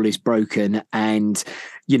wall is broken. And,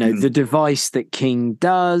 the device that King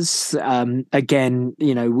does, again,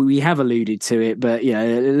 we have alluded to it, but,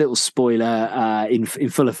 a little spoiler in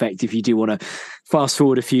full effect if you do want to fast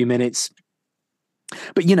forward a few minutes.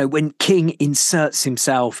 But when King inserts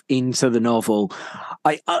himself into the novel,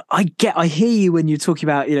 I hear you when you're talking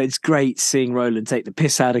about it's great seeing Roland take the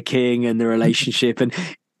piss out of King and the relationship, and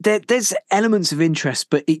there's elements of interest,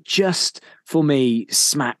 but it just for me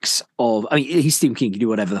smacks of. I mean, he's Stephen King, can do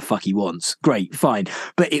whatever the fuck he wants. Great, fine,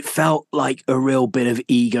 but it felt like a real bit of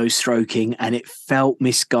ego stroking, and it felt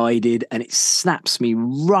misguided, and it snaps me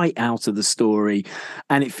right out of the story,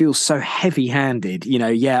 and it feels so heavy-handed.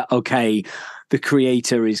 Okay. The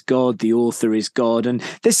creator is God, the author is God. And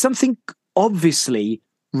there's something obviously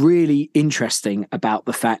really interesting about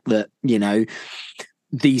the fact that,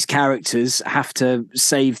 these characters have to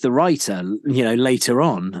save the writer, later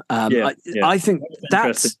on. I think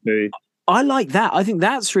I like that. I think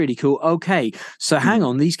that's really cool. Okay, so hang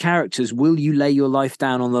on, these characters, will you lay your life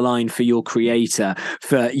down on the line for your creator?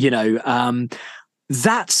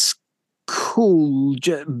 That's cool,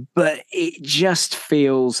 but it just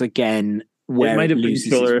feels again, it might have been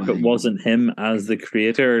cooler if it wasn't him as the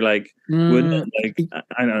creator, wouldn't it? Like,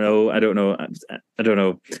 I don't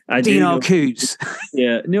know. Dinar Coots.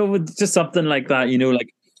 Just something like that,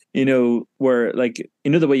 where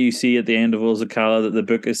the way you see at the end of Ozakala that the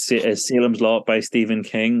book is Salem's Lot by Stephen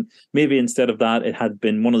King. Maybe instead of that, it had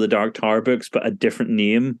been one of the Dark Tower books, but a different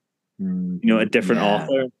name, a different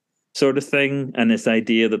author sort of thing. And this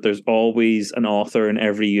idea that there's always an author in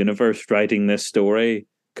every universe writing this story,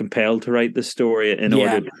 compelled to write the story in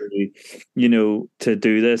order to, to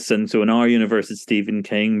do this. And so in our universe, it's Stephen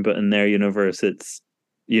King, but in their universe, it's,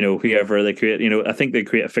 whoever they create, I think they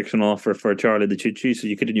create a fictional author for Charlie the Choo Choo. So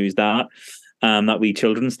you could use that wee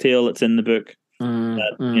children's tale that's in the book.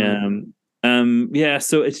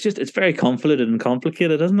 So it's very convoluted and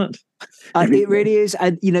complicated, isn't it? It really is.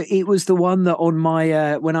 And it was the one that on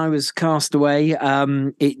my when I was cast away,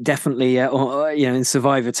 it definitely in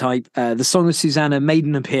Survivor type, the Song of Susanna made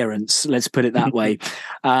an appearance, let's put it that way.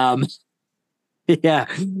 Yeah,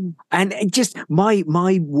 and just my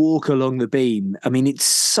walk along the beam, I mean, it's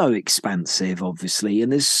so expansive, obviously,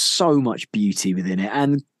 and there's so much beauty within it,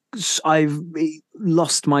 and I've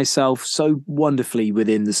lost myself so wonderfully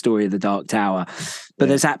within the story of the Dark Tower, but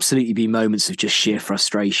there's absolutely been moments of just sheer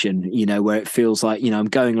frustration, where it feels like, I'm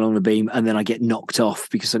going along the beam and then I get knocked off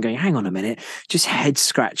because I'm going, hang on a minute, just head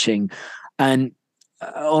scratching. And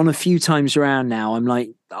on a few times around now, I'm like,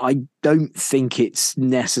 I don't think it's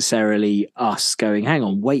necessarily us going, hang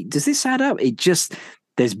on, wait, does this add up?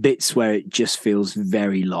 There's bits where it just feels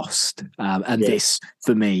very lost, and this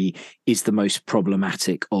for me is the most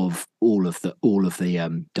problematic of all of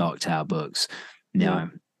the Dark Tower books.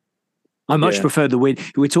 I much prefer the Wind.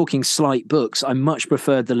 We're talking slight books. I much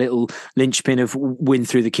preferred the little linchpin of Wind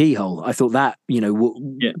Through the Keyhole. I thought that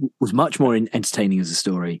was much more entertaining as a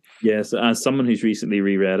story. Yes, as someone who's recently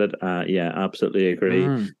reread it, absolutely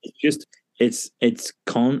agree. It's just.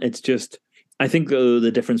 I think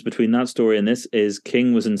the difference between that story and this is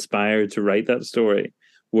King was inspired to write that story,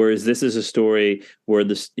 whereas this is a story where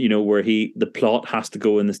the plot has to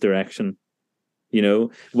go in this direction.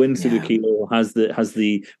 Wings through the keyhole has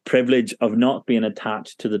the privilege of not being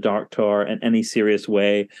attached to the Dark Tower in any serious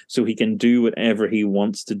way, so he can do whatever he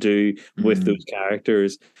wants to do with those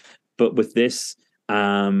characters. But with this,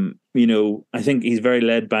 I think he's very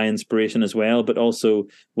led by inspiration as well, but also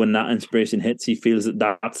when that inspiration hits, he feels that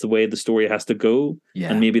that's the way the story has to go.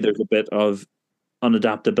 Yeah. And maybe there's a bit of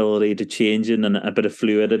unadaptability to changing and a bit of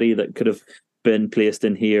fluidity that could have been placed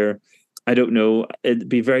in here. I don't know. It'd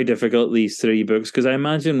be very difficult, these 3 books, because I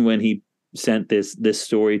imagine when he sent this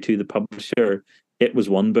story to the publisher, it was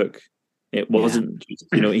one book. It wasn't,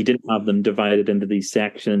 he didn't have them divided into these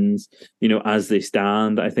sections, as they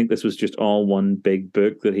stand. I think this was just all one big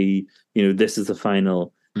book that he, this is the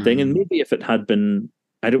final thing. And maybe if it had been,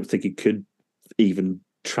 I don't think he could even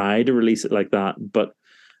try to release it like that, but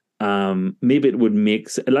maybe it would make,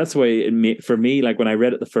 that's the way it made for me. Like when I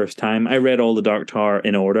read it the first time, I read all the Dark Tower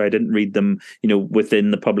in order. I didn't read them,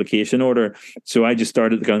 within the publication order. So I just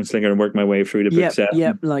started the Gunslinger and worked my way through to book 7.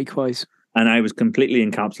 Yep, likewise. And I was completely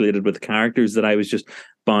encapsulated with the characters that I was just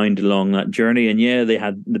bound along that journey. And yeah,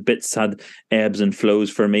 the bits had ebbs and flows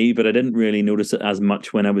for me, but I didn't really notice it as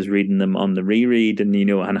much when I was reading them on the reread, and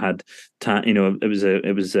and had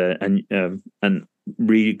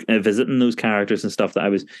revisiting those characters and stuff that I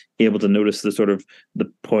was able to notice the sort of the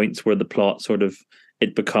points where the plot sort of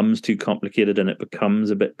it becomes too complicated and it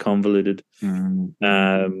becomes a bit convoluted.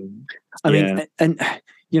 I mean,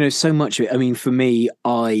 and so much of it. I mean, for me,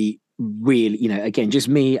 I really, again, just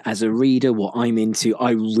me as a reader, what I'm into,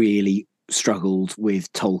 I really struggled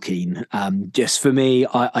with Tolkien. Just for me,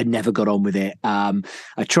 I never got on with it. I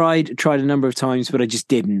tried a number of times, but I just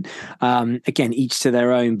didn't. Again, each to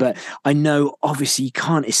their own. But I know, obviously, you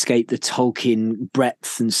can't escape the Tolkien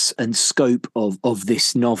breadth and scope of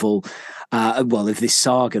this novel. Of this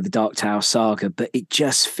saga, the Dark Tower saga. But it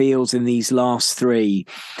just feels in these last 3.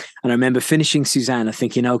 And I remember finishing Susanna,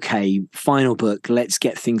 thinking, okay, final book, let's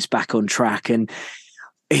get things back on track. And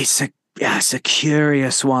it's a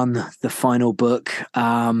curious one, the final book.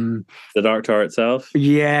 The Dark Tower itself.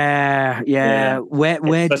 Yeah. Where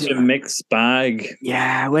it's such a mixed bag.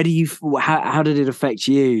 Yeah. Where do you? How did it affect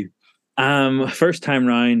you? First time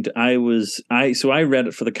round, I read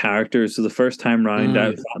it for the characters. So the first time round, I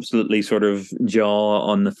was absolutely sort of jaw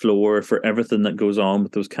on the floor for everything that goes on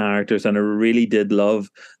with those characters, and I really did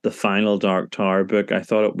love the final Dark Tower book. I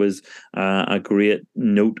thought it was a great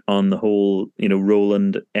note on the whole,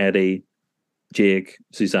 Roland, Eddie, Jake,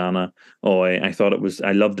 Susanna, Oy.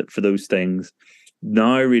 I loved it for those things.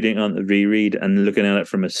 Now reading on the reread and looking at it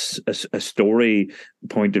from a story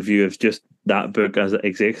point of view of just that book as it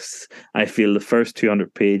exists, I feel the first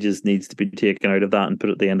 200 pages needs to be taken out of that and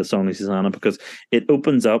put at the end of Song of Susanna, because it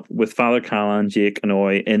opens up with Father Callan, Jake and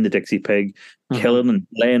Oy in the Dixie Pig, killing and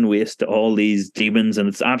laying waste to all these demons, and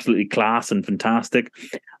it's absolutely class and fantastic.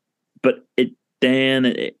 But it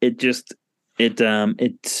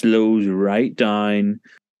slows right down.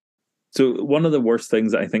 So one of the worst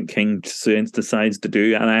things that I think King decides to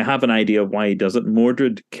do, and I have an idea of why he does it,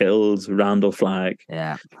 Mordred kills Randall Flagg.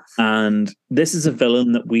 Yeah. And this is a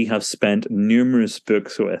villain that we have spent numerous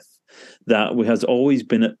books with, that has always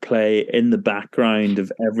been at play in the background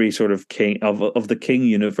of every sort of king of the King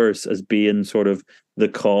universe as being sort of the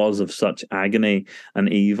cause of such agony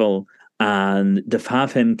and evil. And to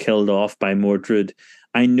have him killed off by Mordred,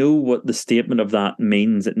 I know what the statement of that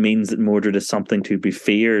means. It means that Mordred is something to be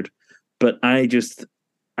feared. But I just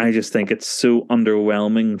think it's so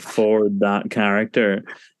underwhelming for that character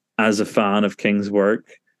as a fan of King's work.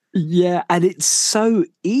 Yeah, and it's so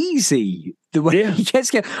easy the way he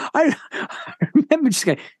gets. I remember just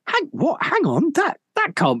going, Hang on, that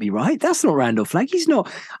can't be right. That's not Randall Flagg. He's not.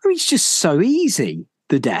 I mean, it's just so easy.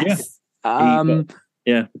 The death.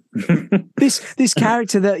 Yeah. this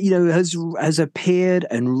character that has appeared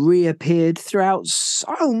and reappeared throughout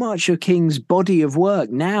so much of King's body of work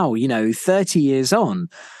now, 30 years on,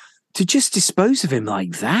 to just dispose of him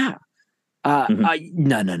like that. I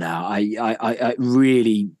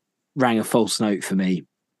really rang a false note for me.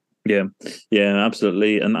 Yeah,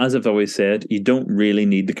 absolutely. And as I've always said, you don't really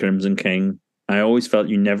need the Crimson King. I always felt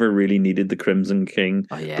you never really needed the Crimson King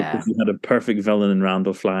because you had a perfect villain in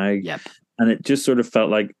Randall Flagg. Yep. And it just sort of felt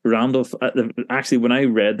like Randall. Actually, when I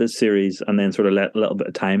read this series and then sort of let a little bit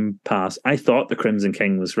of time pass, I thought the Crimson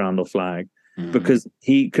King was Randall Flagg because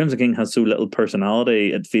Crimson King has so little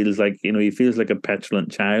personality. It feels like he feels like a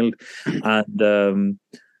petulant child, and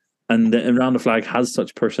and Round the Flag has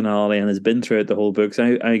such personality and has been throughout the whole books.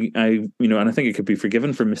 I and I think it could be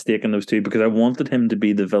forgiven for mistaking those two, because I wanted him to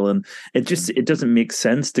be the villain. It doesn't make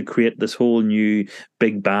sense to create this whole new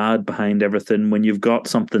big bad behind everything when you've got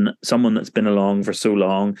someone that's been along for so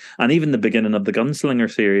long. And even the beginning of the Gunslinger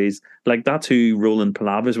series, like, that's who Roland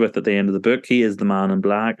palavers with at the end of the book. He is the man in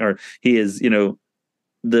black, or he is,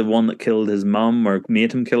 the one that killed his mum or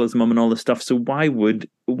made him kill his mum and all this stuff. So why would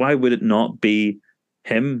it not be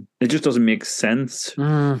him? It just doesn't make sense.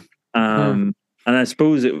 And I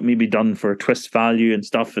suppose it may be done for twist value and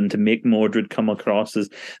stuff, and to make Mordred come across as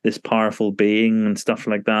this powerful being and stuff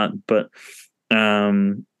like that. But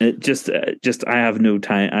it just I have no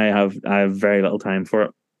time. I have very little time for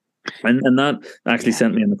it. And that actually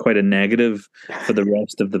sent me in quite a negative for the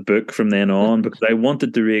rest of the book from then on, because I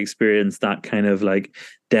wanted to re-experience that kind of like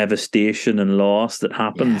devastation and loss that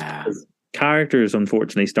happens. Because characters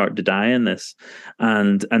unfortunately start to die in this,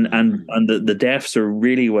 and the deaths are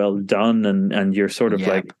really well done, and you're sort of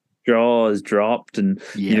like, jaw is dropped, and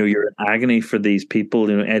you're in agony for these people.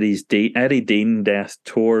 Eddie Dean death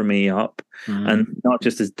tore me up, and not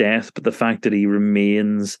just his death, but the fact that he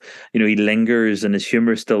remains, he lingers and his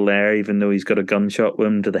humor's still there, even though he's got a gunshot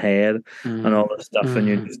wound to the head and all this stuff. And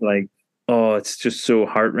you're just like, oh, it's just so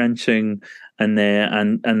heart-wrenching.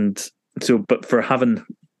 And so, but for having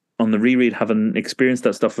on the reread, having experienced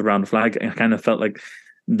that stuff with Round the Flag, I kind of felt like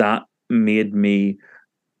that made me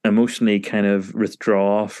emotionally kind of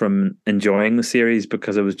withdraw from enjoying the series,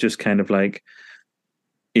 because I was just kind of like,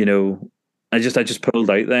 I just pulled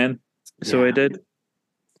out then. So I did.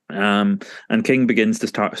 And King begins to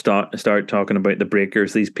start talking about the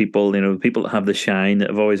Breakers, these people, people that have the shine that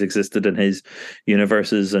have always existed in his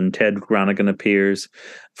universes. And Ted Brannigan appears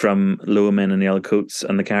from Low Men in Yellow Coats,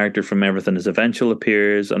 and the character from Everything Is Eventual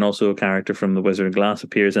appears, and also a character from The Wizard of Glass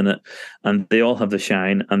appears in it. And they all have the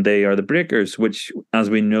shine, and they are the Breakers, which, as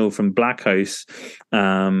we know from Black House,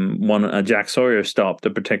 Jack Sawyer stopped a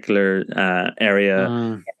particular area,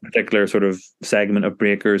 a particular sort of segment of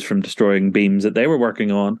Breakers from destroying beams that they were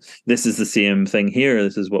working on. This is the same thing here.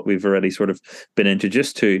 This is what we've already sort of been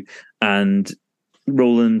introduced to. And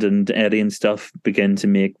Roland and Eddie and stuff begin to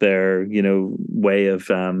make their, way of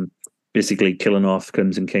basically killing off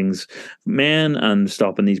Crimson King's men and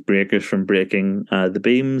stopping these Breakers from breaking the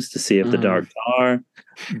beams to save the Dark Tower.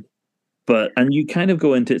 And you kind of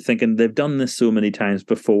go into it thinking they've done this so many times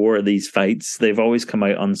before, these fights. They've always come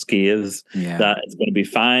out unscathed, that it's going to be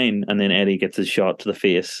fine. And then Eddie gets his shot to the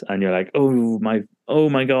face, and you're like, oh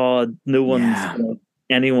my God,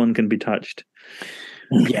 anyone can be touched.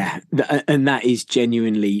 And that is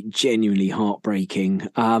genuinely heartbreaking,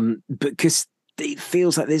 because it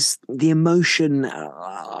feels like the emotion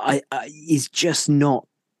is just not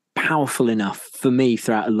powerful enough for me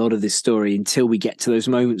throughout a lot of this story, until we get to those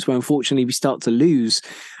moments where unfortunately we start to lose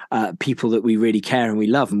people that we really care and we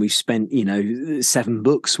love, and we've spent 7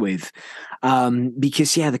 books with,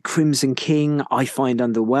 because the Crimson King I find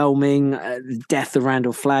underwhelming. The death of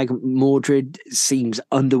Randall Flagg, Mordred, seems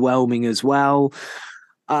underwhelming as well.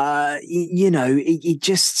 It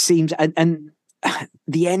just seems, and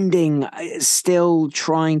the ending, still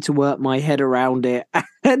trying to work my head around it,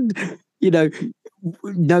 and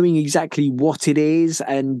knowing exactly what it is,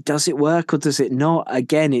 and does it work or does it not?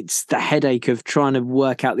 Again, it's the headache of trying to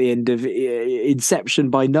work out the end of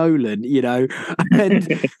Inception by Nolan,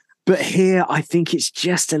 but here I think it's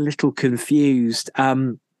just a little confused.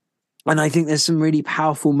 And I think there's some really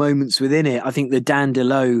powerful moments within it. I think the Dan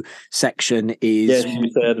DeLoe section is... you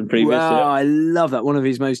said in previous... I love that. One of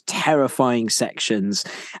his most terrifying sections,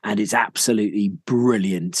 and it's absolutely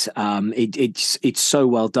brilliant. It's so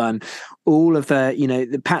well done. All of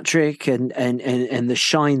the Patrick and the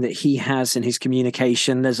shine that he has in his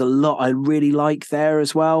communication, there's a lot I really like there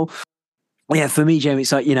as well. Yeah, for me, Jamie,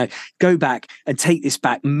 it's like, go back and take this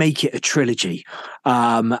back, make it a trilogy.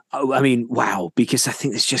 Wow, because I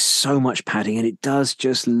think there's just so much padding, and it does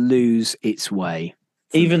just lose its way.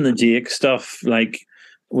 Even the Jake stuff, like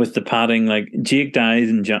with the padding, like Jake died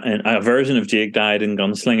and a version of Jake died in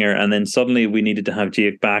Gunslinger, and then suddenly we needed to have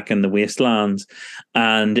Jake back in the Wastelands,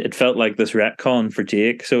 and it felt like this retcon for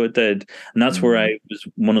Jake, so it did. And that's where I was,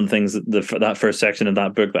 one of the things that first section of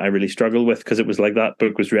that book that I really struggled with, because it was like that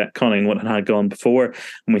book was retconning what had gone before,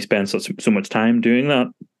 and we spent so much time doing that.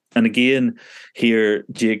 And again, here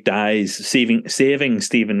Jake dies, saving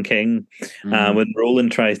Stephen King when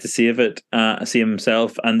Roland tries to save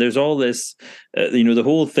himself. And there's all this, the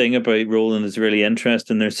whole thing about Roland is really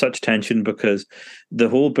interesting. There's such tension because the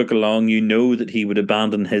whole book along, that he would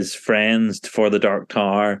abandon his friends for the Dark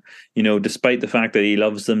Tower. Despite the fact that he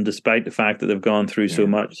loves them, despite the fact that they've gone through so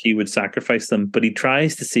much, he would sacrifice them. But he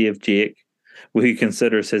tries to save Jake, who he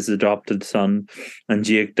considers his adopted son, and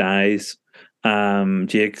Jake dies.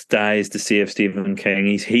 Jake dies to save Stephen King.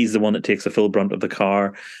 He's the one that takes the full brunt of the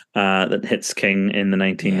car that hits King in the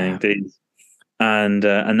 1990s. And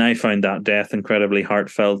I found that death incredibly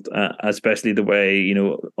heartfelt, especially the way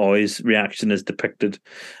Oi's reaction is depicted.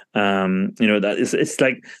 It's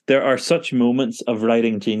like there are such moments of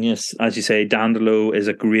writing genius. As you say, Dandolo is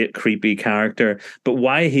a great creepy character, but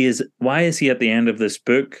why is he at the end of this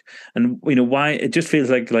book? And why it just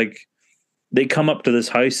feels like they come up to this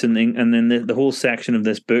house and then the whole section of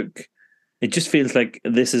this book, it just feels like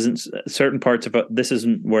this isn't certain parts of it. This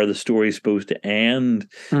isn't where the story is supposed to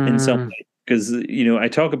end in some way. Because, I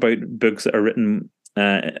talk about books that are written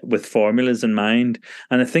with formulas in mind.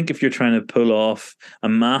 And I think if you're trying to pull off a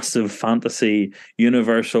massive fantasy,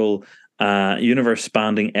 universe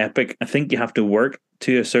spanning epic, I think you have to work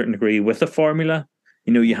to a certain degree with a formula.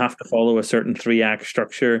 You have to follow a certain 3-act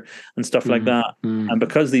structure and stuff like that. And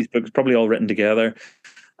because these books probably all written together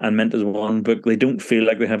and meant as one book, they don't feel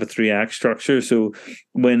like they have a 3-act structure. So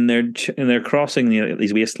when they're crossing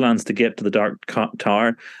these wastelands to get to the Dark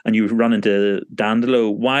Tower, and you run into Dandolo,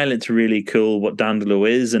 while it's really cool what Dandolo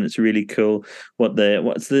is, and it's really cool what's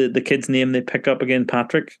the kid's name they pick up again?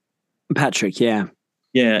 Patrick, yeah,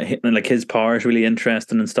 and like his power is really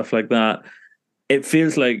interesting and stuff like that. It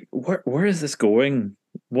feels like where is this going?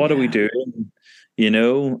 What are we doing?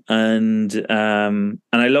 And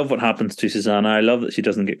I love what happens to Susanna. I love that she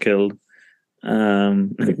doesn't get killed.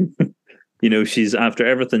 She's, after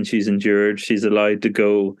everything she's endured, she's allowed to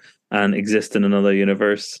go and exist in another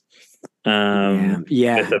universe. With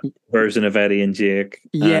a version of Eddie and Jake.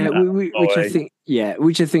 Which I think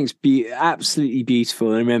is absolutely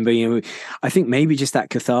beautiful. I remember, I think maybe just that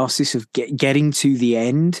catharsis of getting to the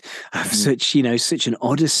end of such an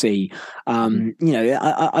odyssey.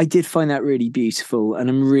 I did find that really beautiful, and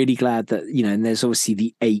I'm really glad that and there's obviously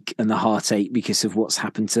the ache and the heartache because of what's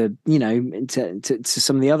happened to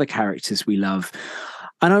some of the other characters we love,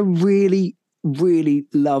 and I really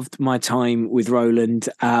loved my time with Roland.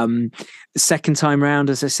 The second time round,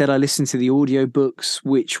 as I said, I listened to the audiobooks,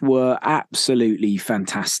 which were absolutely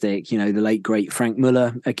fantastic. The late great Frank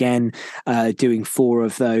Muller again doing 4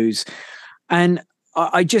 of those, and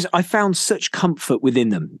I found such comfort within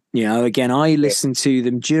them. Again, I listened to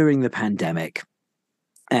them during the pandemic,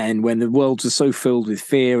 and when the world was so filled with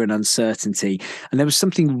fear and uncertainty, and there was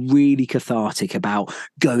something really cathartic about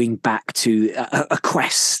going back to a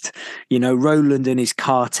quest, Roland and his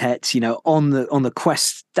quartet, on the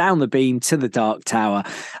quest down the beam to the Dark Tower,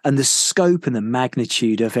 and the scope and the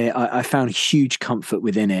magnitude of it, I found huge comfort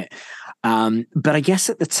within it. But I guess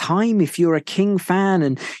at the time, if you're a King fan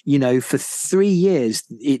and, for 3 years,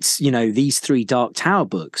 it's, these 3 Dark Tower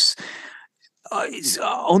books, it's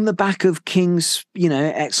on the back of King's,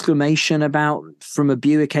 exclamation about From a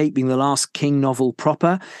Buick 8 being the last King novel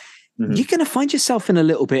proper, you're going to find yourself in a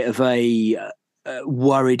little bit of a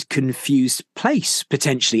worried, confused place,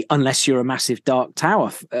 potentially, unless you're a massive Dark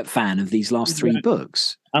Tower fan of these last 3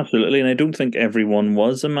 books. Absolutely, and I don't think everyone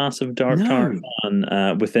was a massive Dark Tower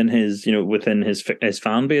fan within his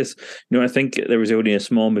fan base. I think there was only a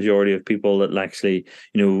small majority of people that actually,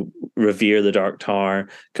 revere the Dark Tower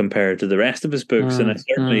compared to the rest of his books. And I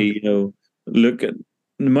certainly, look at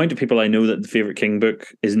the amount of people I know that the favorite King book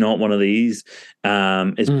is not one of these.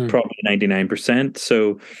 Is probably 99%.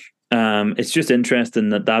 So. It's just interesting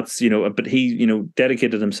that's but he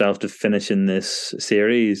dedicated himself to finishing this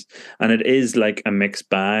series, and it is like a mixed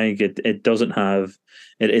bag. It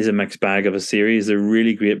is a mixed bag of a series. They're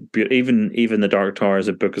really great. Even the Dark Tower as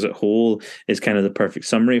a book as a whole is kind of the perfect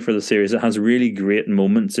summary for the series. It has really great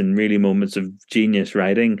moments and really moments of genius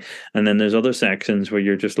writing, and then there's other sections where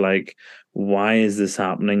you're just like, why is this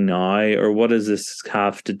happening now, or what does this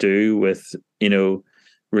have to do with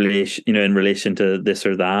relation, in relation to this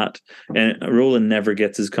or that. And Roland never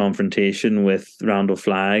gets his confrontation with Randall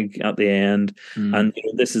Flagg at the end. And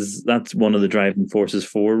that's one of the driving forces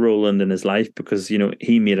for Roland in his life, because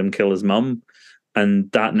he made him kill his mum, and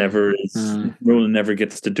that never is Roland never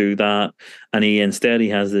gets to do that. And he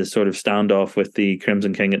has this sort of standoff with the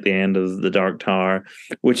Crimson King at the end of the Dark Tower,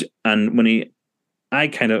 I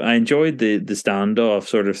enjoyed the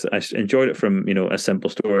standoff. I enjoyed it from a simple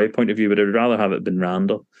story point of view, but I'd rather have it been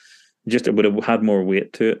Randall. Just it would have had more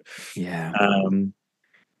weight to it. Yeah. Um,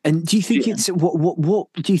 and do you think it's what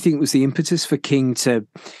do you think was the impetus for King to,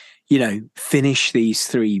 finish these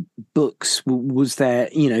 3 books? Was there,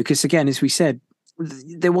 because again, as we said,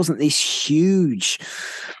 there wasn't this huge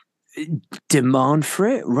demand for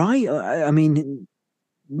it, right? I mean,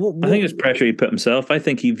 I think it's pressure he put himself. I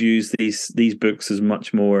think he views these books as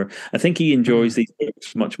much more. I think he enjoys these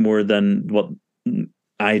books much more than what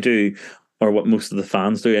I do, or what most of the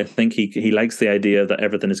fans do. I think he likes the idea that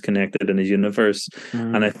everything is connected in his universe.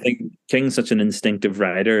 And I think King's such an instinctive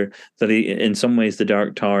writer that in some ways, The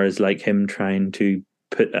Dark Tower is like him trying to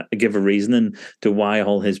give a reasoning to why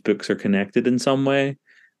all his books are connected in some way.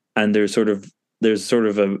 And there's sort of a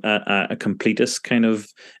completist kind of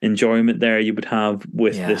enjoyment there you would have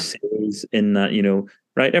with this series, in that,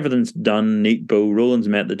 right, everything's done, neat bow, Roland's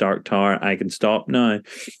met the Dark Tower, I can stop now.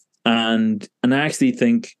 And I actually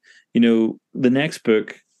think, the next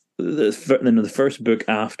book, the first book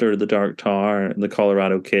after The Dark Tower, The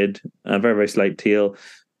Colorado Kid, a very, very slight tale,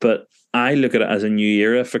 but I look at it as a new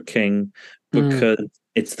era for King, because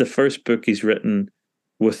it's the first book he's written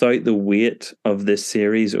without the weight of this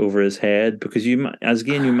series over his head. Because you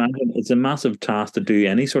imagine, it's a massive task to do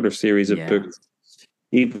any sort of series of books,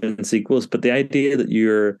 even sequels. But the idea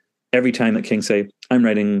that every time that King say, I'm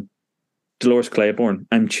writing Dolores Claiborne,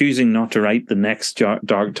 I'm choosing not to write the next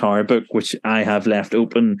Dark Tower book, which I have left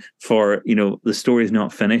open for, the story is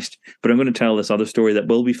not finished, but I'm going to tell this other story that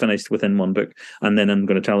will be finished within one book, and then I'm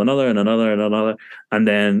going to tell another and another and another, and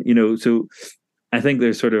then, so I think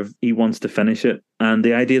there's he wants to finish it, and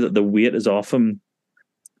the idea that the weight is off him.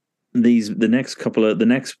 The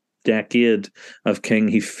next decade of King,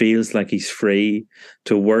 he feels like he's free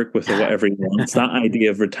to work with whatever he wants. That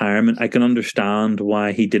idea of retirement, I can understand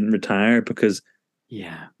why he didn't retire, because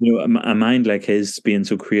a mind like his, being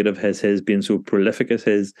so creative as his, being so prolific as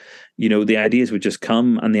his, the ideas would just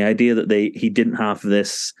come, and the idea that he didn't have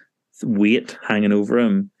this weight hanging over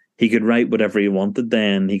him. He could write whatever he wanted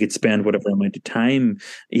then. He could spend whatever amount of time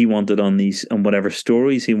he wanted on whatever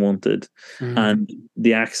stories he wanted. And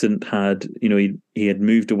the accident had, he had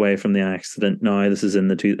moved away from the accident. Now this is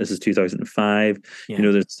 2005.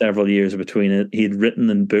 There's several years between it. He had written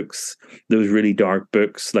in books, those really dark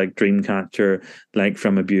books like Dreamcatcher, like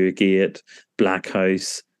From a Buick 8, Black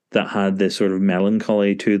House, that had this sort of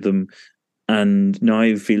melancholy to them. And now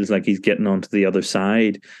he feels like he's getting onto the other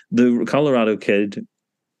side. The Colorado Kid,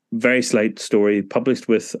 very slight story, published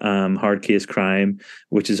with Hard Case Crime,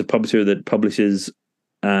 which is a publisher that publishes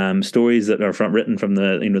stories that are written from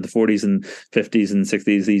the the 40s and 50s and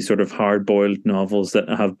 60s, these sort of hard-boiled novels that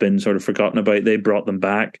have been sort of forgotten about. They brought them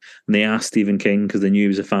back, and they asked Stephen King, because they knew he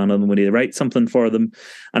was a fan of them, would he write something for them?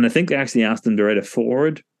 And I think they actually asked him to write a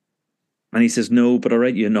foreword. And he says, no, but I'll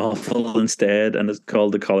write you a novel instead, and it's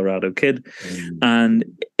called The Colorado Kid. And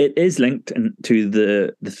it is linked to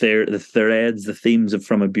the threads, the themes of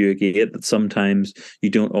From a Buick 8, that sometimes you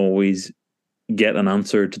don't always get an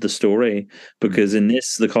answer to the story. Because in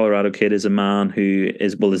this, The Colorado Kid is a man who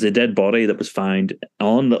is a dead body that was found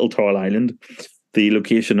on Little Tall Island, the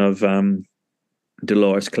location of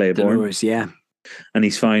Dolores Claiborne. And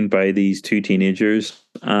he's found by these 2 teenagers,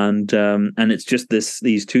 and it's just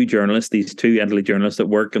these 2 journalists, these 2 elderly journalists that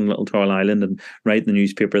work on Little Tall Island and write the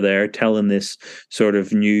newspaper there, telling this sort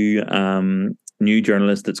of new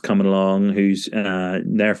journalist that's coming along, who's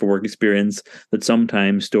there for work experience, that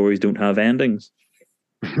sometimes stories don't have endings,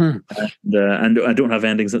 and don't have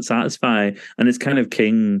endings that satisfy. And it's kind of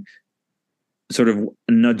King sort of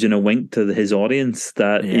nudging a wink to his audience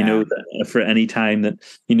that that for any time that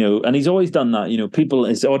and he's always done that.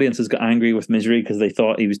 His audiences got angry with Misery because they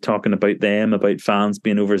thought he was talking about them, about fans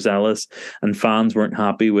being overzealous, and fans weren't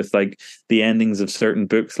happy with like the endings of certain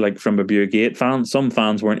books, like From a Buick 8. Some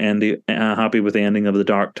fans weren't happy with the ending of The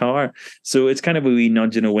Dark Tower. So it's kind of a wee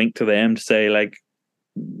nudging a wink to them to say, like,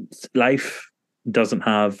 life doesn't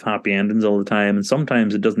have happy endings all the time, and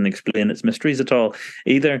sometimes it doesn't explain its mysteries at all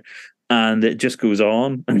either. And it just goes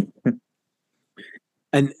on.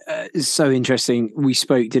 And it's so interesting. We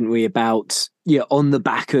spoke, didn't we, about on the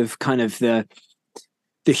back of kind of the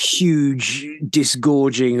huge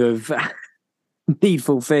disgorging of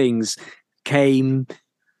Needful Things came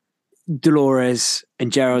Dolores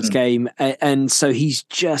and Gerald's Game, and so he's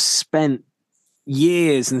just spent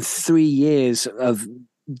years and 3 years of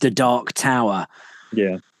The Dark Tower.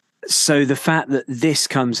 Yeah. So the fact that this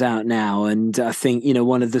comes out now, and I think,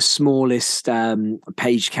 one of the smallest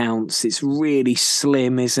page counts, it's really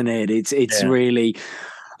slim, isn't it? It's really,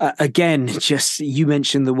 again, just, you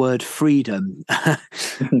mentioned the word freedom,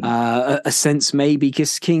 a sense maybe,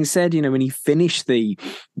 because King said, when he finished The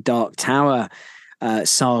Dark Tower,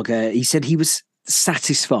 saga, he said he was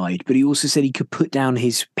satisfied, but he also said he could put down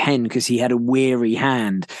his pen because he had a weary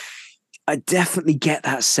hand. I definitely get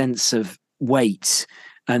that sense of weight,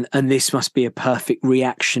 and this must be a perfect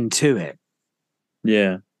reaction to it.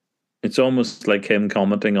 Yeah, it's almost like him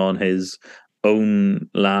commenting on his own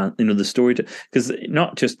the story, because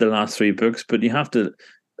not just the last 3 books, but you have to.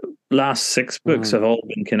 Last 6 books have all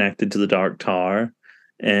been connected to the Dark Tower.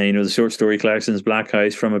 And the short story collections, Black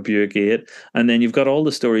House, From a Buick 8, and then you've got all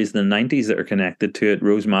the stories in the 90s that are connected to it.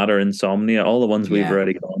 Rose Madder, Insomnia, all the ones we've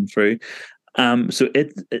already gone through. So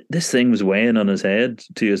this thing was weighing on his head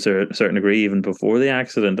to a certain degree even before the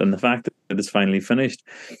accident, and the fact that it's finally finished.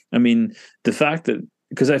 I mean, the fact that,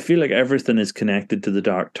 because I feel like everything is connected to the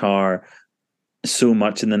Dark Tower so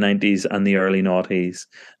much in the 90s and the early noughties.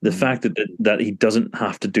 The fact that he doesn't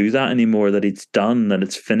have to do that anymore, that it's done, that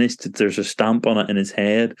it's finished, that there's a stamp on it in his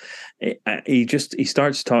head. He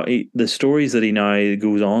starts talking. The stories that he now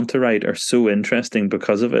goes on to write are so interesting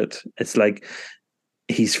because of it. It's like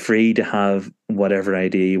he's free to have whatever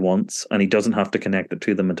idea he wants, and he doesn't have to connect it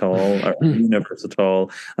to them at all, or the universe at all.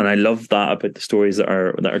 And I love that about the stories that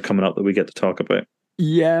are coming up that we get to talk about.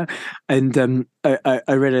 Yeah, and I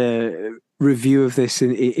read a review of this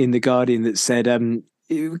in The Guardian that said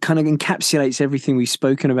it kind of encapsulates everything we've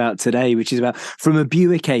spoken about today, which is about From a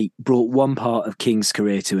Buick 8 brought one part of King's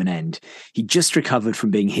career to an end. He just recovered from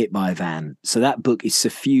being hit by a van, so that book is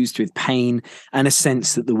suffused with pain and a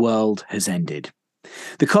sense that the world has ended.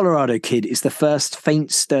 The Colorado Kid is the first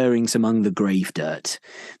faint stirrings among the grave dirt,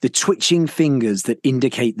 the twitching fingers that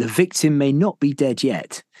indicate the victim may not be dead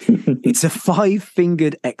yet. It's a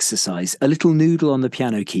 5-fingered exercise, a little noodle on the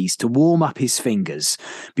piano keys to warm up his fingers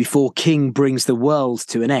before King brings the world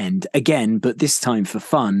to an end again, but this time for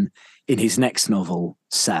fun, in his next novel,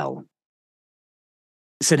 Cell.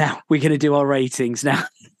 So now we're going to do our ratings. Now,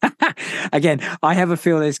 again, I have a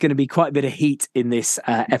feel there's going to be quite a bit of heat in this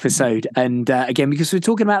episode. And again, because we're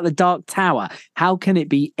talking about the Dark Tower, how can it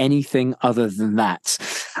be anything other than that?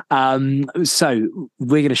 So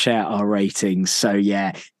we're going to share our ratings. So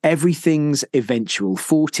yeah, everything's eventual.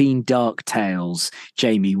 14 Dark Tales.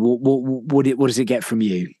 Jamie, what does it get from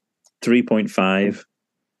you? 3.5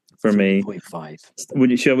 for me.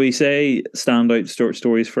 3.5. Shall we say standout short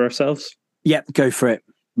stories for ourselves? Yep, go for it.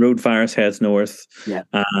 Road Virus Heads North, yeah.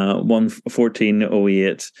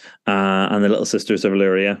 11408, and The Little Sisters of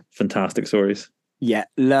Illyria. Fantastic stories. Yeah,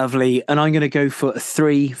 lovely. And I'm going to go for a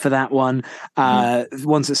 3 for that one.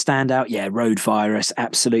 Ones that stand out, yeah, Road Virus,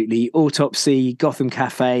 absolutely. Autopsy, Gotham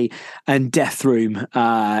Cafe, and Death Room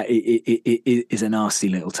is a nasty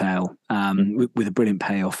little tale with a brilliant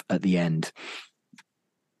payoff at the end.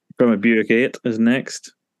 From a Buick 8 is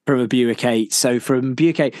next. From a Buick 8. So from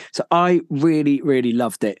Buick 8. So I really, really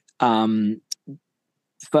loved it.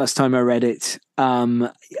 First time I read it.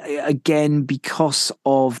 Again, because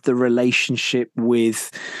of the relationship with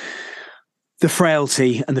the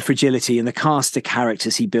frailty and the fragility and the cast of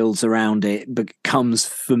characters he builds around it becomes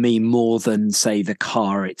for me more than, say, the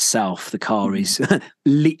car itself. The car is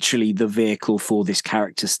literally the vehicle for this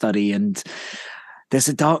character study, and there's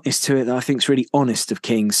a darkness to it that I think is really honest of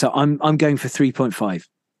King. So I'm going for 3.5.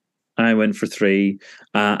 I went for 3.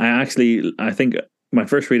 I think my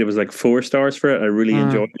first read, it was like 4 stars for it. I really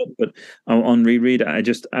enjoyed it, but on reread,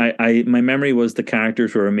 my memory was the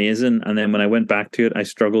characters were amazing, and then when I went back to it, I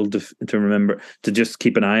struggled to remember, to just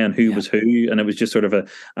keep an eye on who was who, and it was just sort of a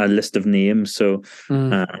list of names. So,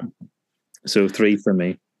 so 3 for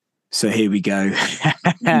me. So here we go.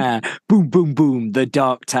 Boom, boom, boom. The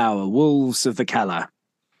Dark Tower, Wolves of the Calla.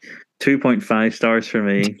 2.5 stars for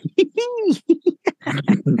me.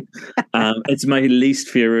 It's my least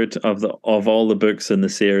favorite of all the books in the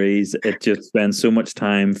series. It just spends so much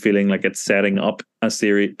time feeling like it's setting up a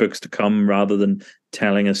series, books to come, rather than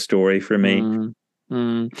telling a story for me.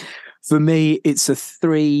 For me, it's a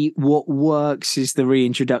 3. What works is the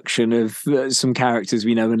reintroduction of some characters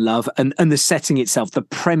we know and love, and the setting itself, the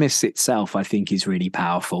premise itself, I think is really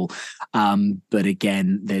powerful. But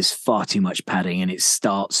again, there's far too much padding, and it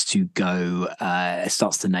starts to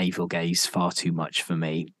navel gaze far too much for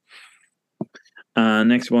me.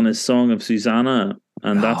 Next one is Song of Susanna,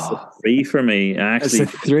 and that's a 3 for me. That's a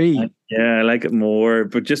 3. I like it more,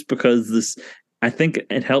 but just because I think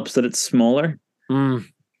it helps that it's smaller.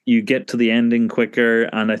 You get to the ending quicker,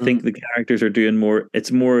 and I think the characters are doing more.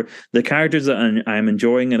 It's more the characters that I'm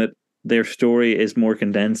enjoying, and their story is more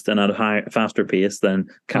condensed and at a faster pace than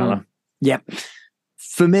Calla. Yep.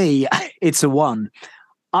 For me, it's a 1.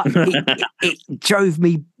 It drove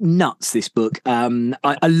me nuts. This book. I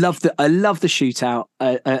love the shootout,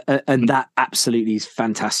 and that absolutely is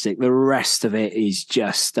fantastic. The rest of it is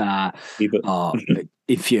just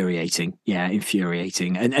infuriating. Yeah,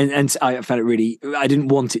 infuriating. And I found it really. I didn't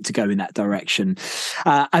want it to go in that direction.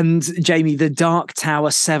 And Jamie, The Dark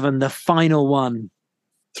Tower 7, the final one.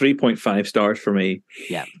 3.5 stars for me.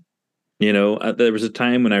 Yeah. You know, there was a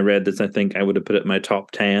time when I read this, I think I would have put it in my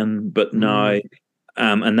top 10, but now,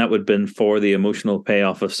 and that would have been for the emotional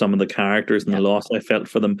payoff of some of the characters and the loss I felt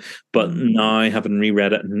for them. But now, having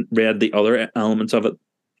reread it and read the other elements of it,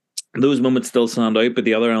 those moments still stand out, but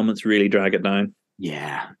the other elements really drag it down.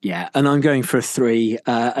 Yeah. And I'm going for a 3.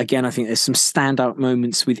 Again, I think there's some standout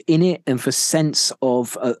moments within it, and for sense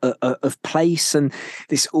of place and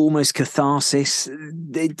this almost catharsis.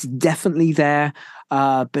 It's definitely there,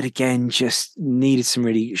 but again, just needed some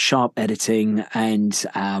really sharp editing, and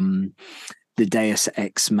the Deus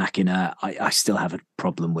Ex Machina. I still have a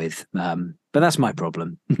problem with, but that's my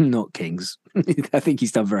problem, not King's. I think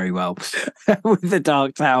he's done very well with The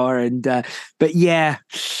Dark Tower, and but yeah.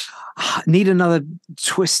 Need another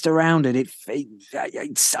twist around it.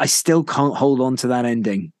 I still can't hold on to that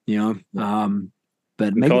ending, you know.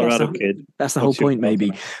 But maybe that's the whole point.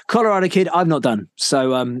 Maybe Colorado Kid. I've not done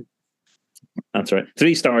so. That's right.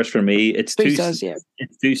 3 stars for me. It's 3 stars. Yeah,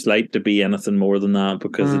 it's too slight to be anything more than that,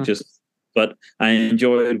 because it just. But I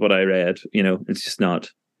enjoyed what I read. You know, it's just not.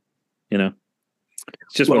 You know,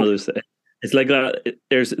 it's just one of those things. It's like that.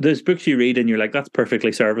 There's books you read and you're like, that's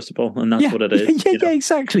perfectly serviceable, and that's what it is. Yeah,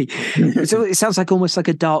 exactly. So it sounds like almost like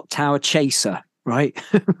a Dark Tower chaser, right?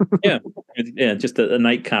 yeah, just a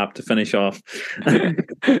nightcap to finish off.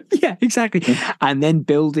 Yeah, exactly. And then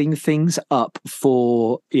building things up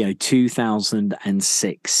for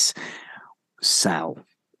 2006 Sal,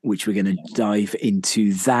 which we're going to dive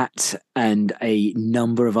into that and a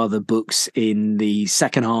number of other books in the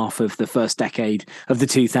second half of the first decade of the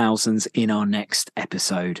 2000s in our next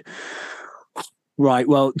episode. Right.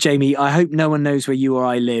 Well, Jamie, I hope no one knows where you or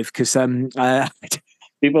I live, because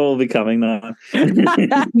people will be coming now.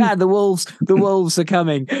 The wolves are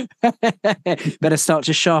coming. Better start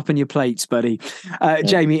to sharpen your plates, buddy.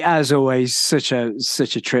 Jamie, as always, such a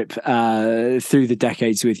trip through the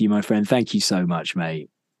decades with you, my friend. Thank you so much, mate.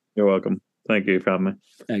 You're welcome. Thank you for having me.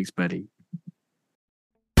 Thanks, buddy.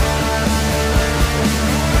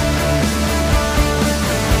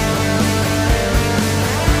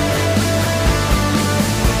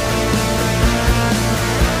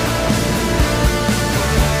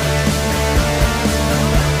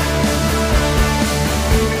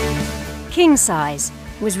 King Size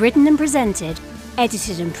was written and presented,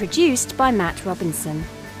 edited and produced by Matt Robinson.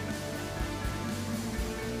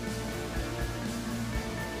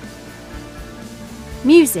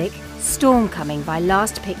 Music, Storm Coming by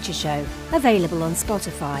Last Picture Show, available on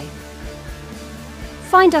Spotify.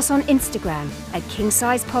 Find us on Instagram at King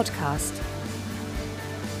Size Podcast.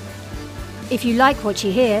 If you like what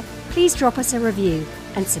you hear, please drop us a review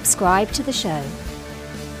and subscribe to the show.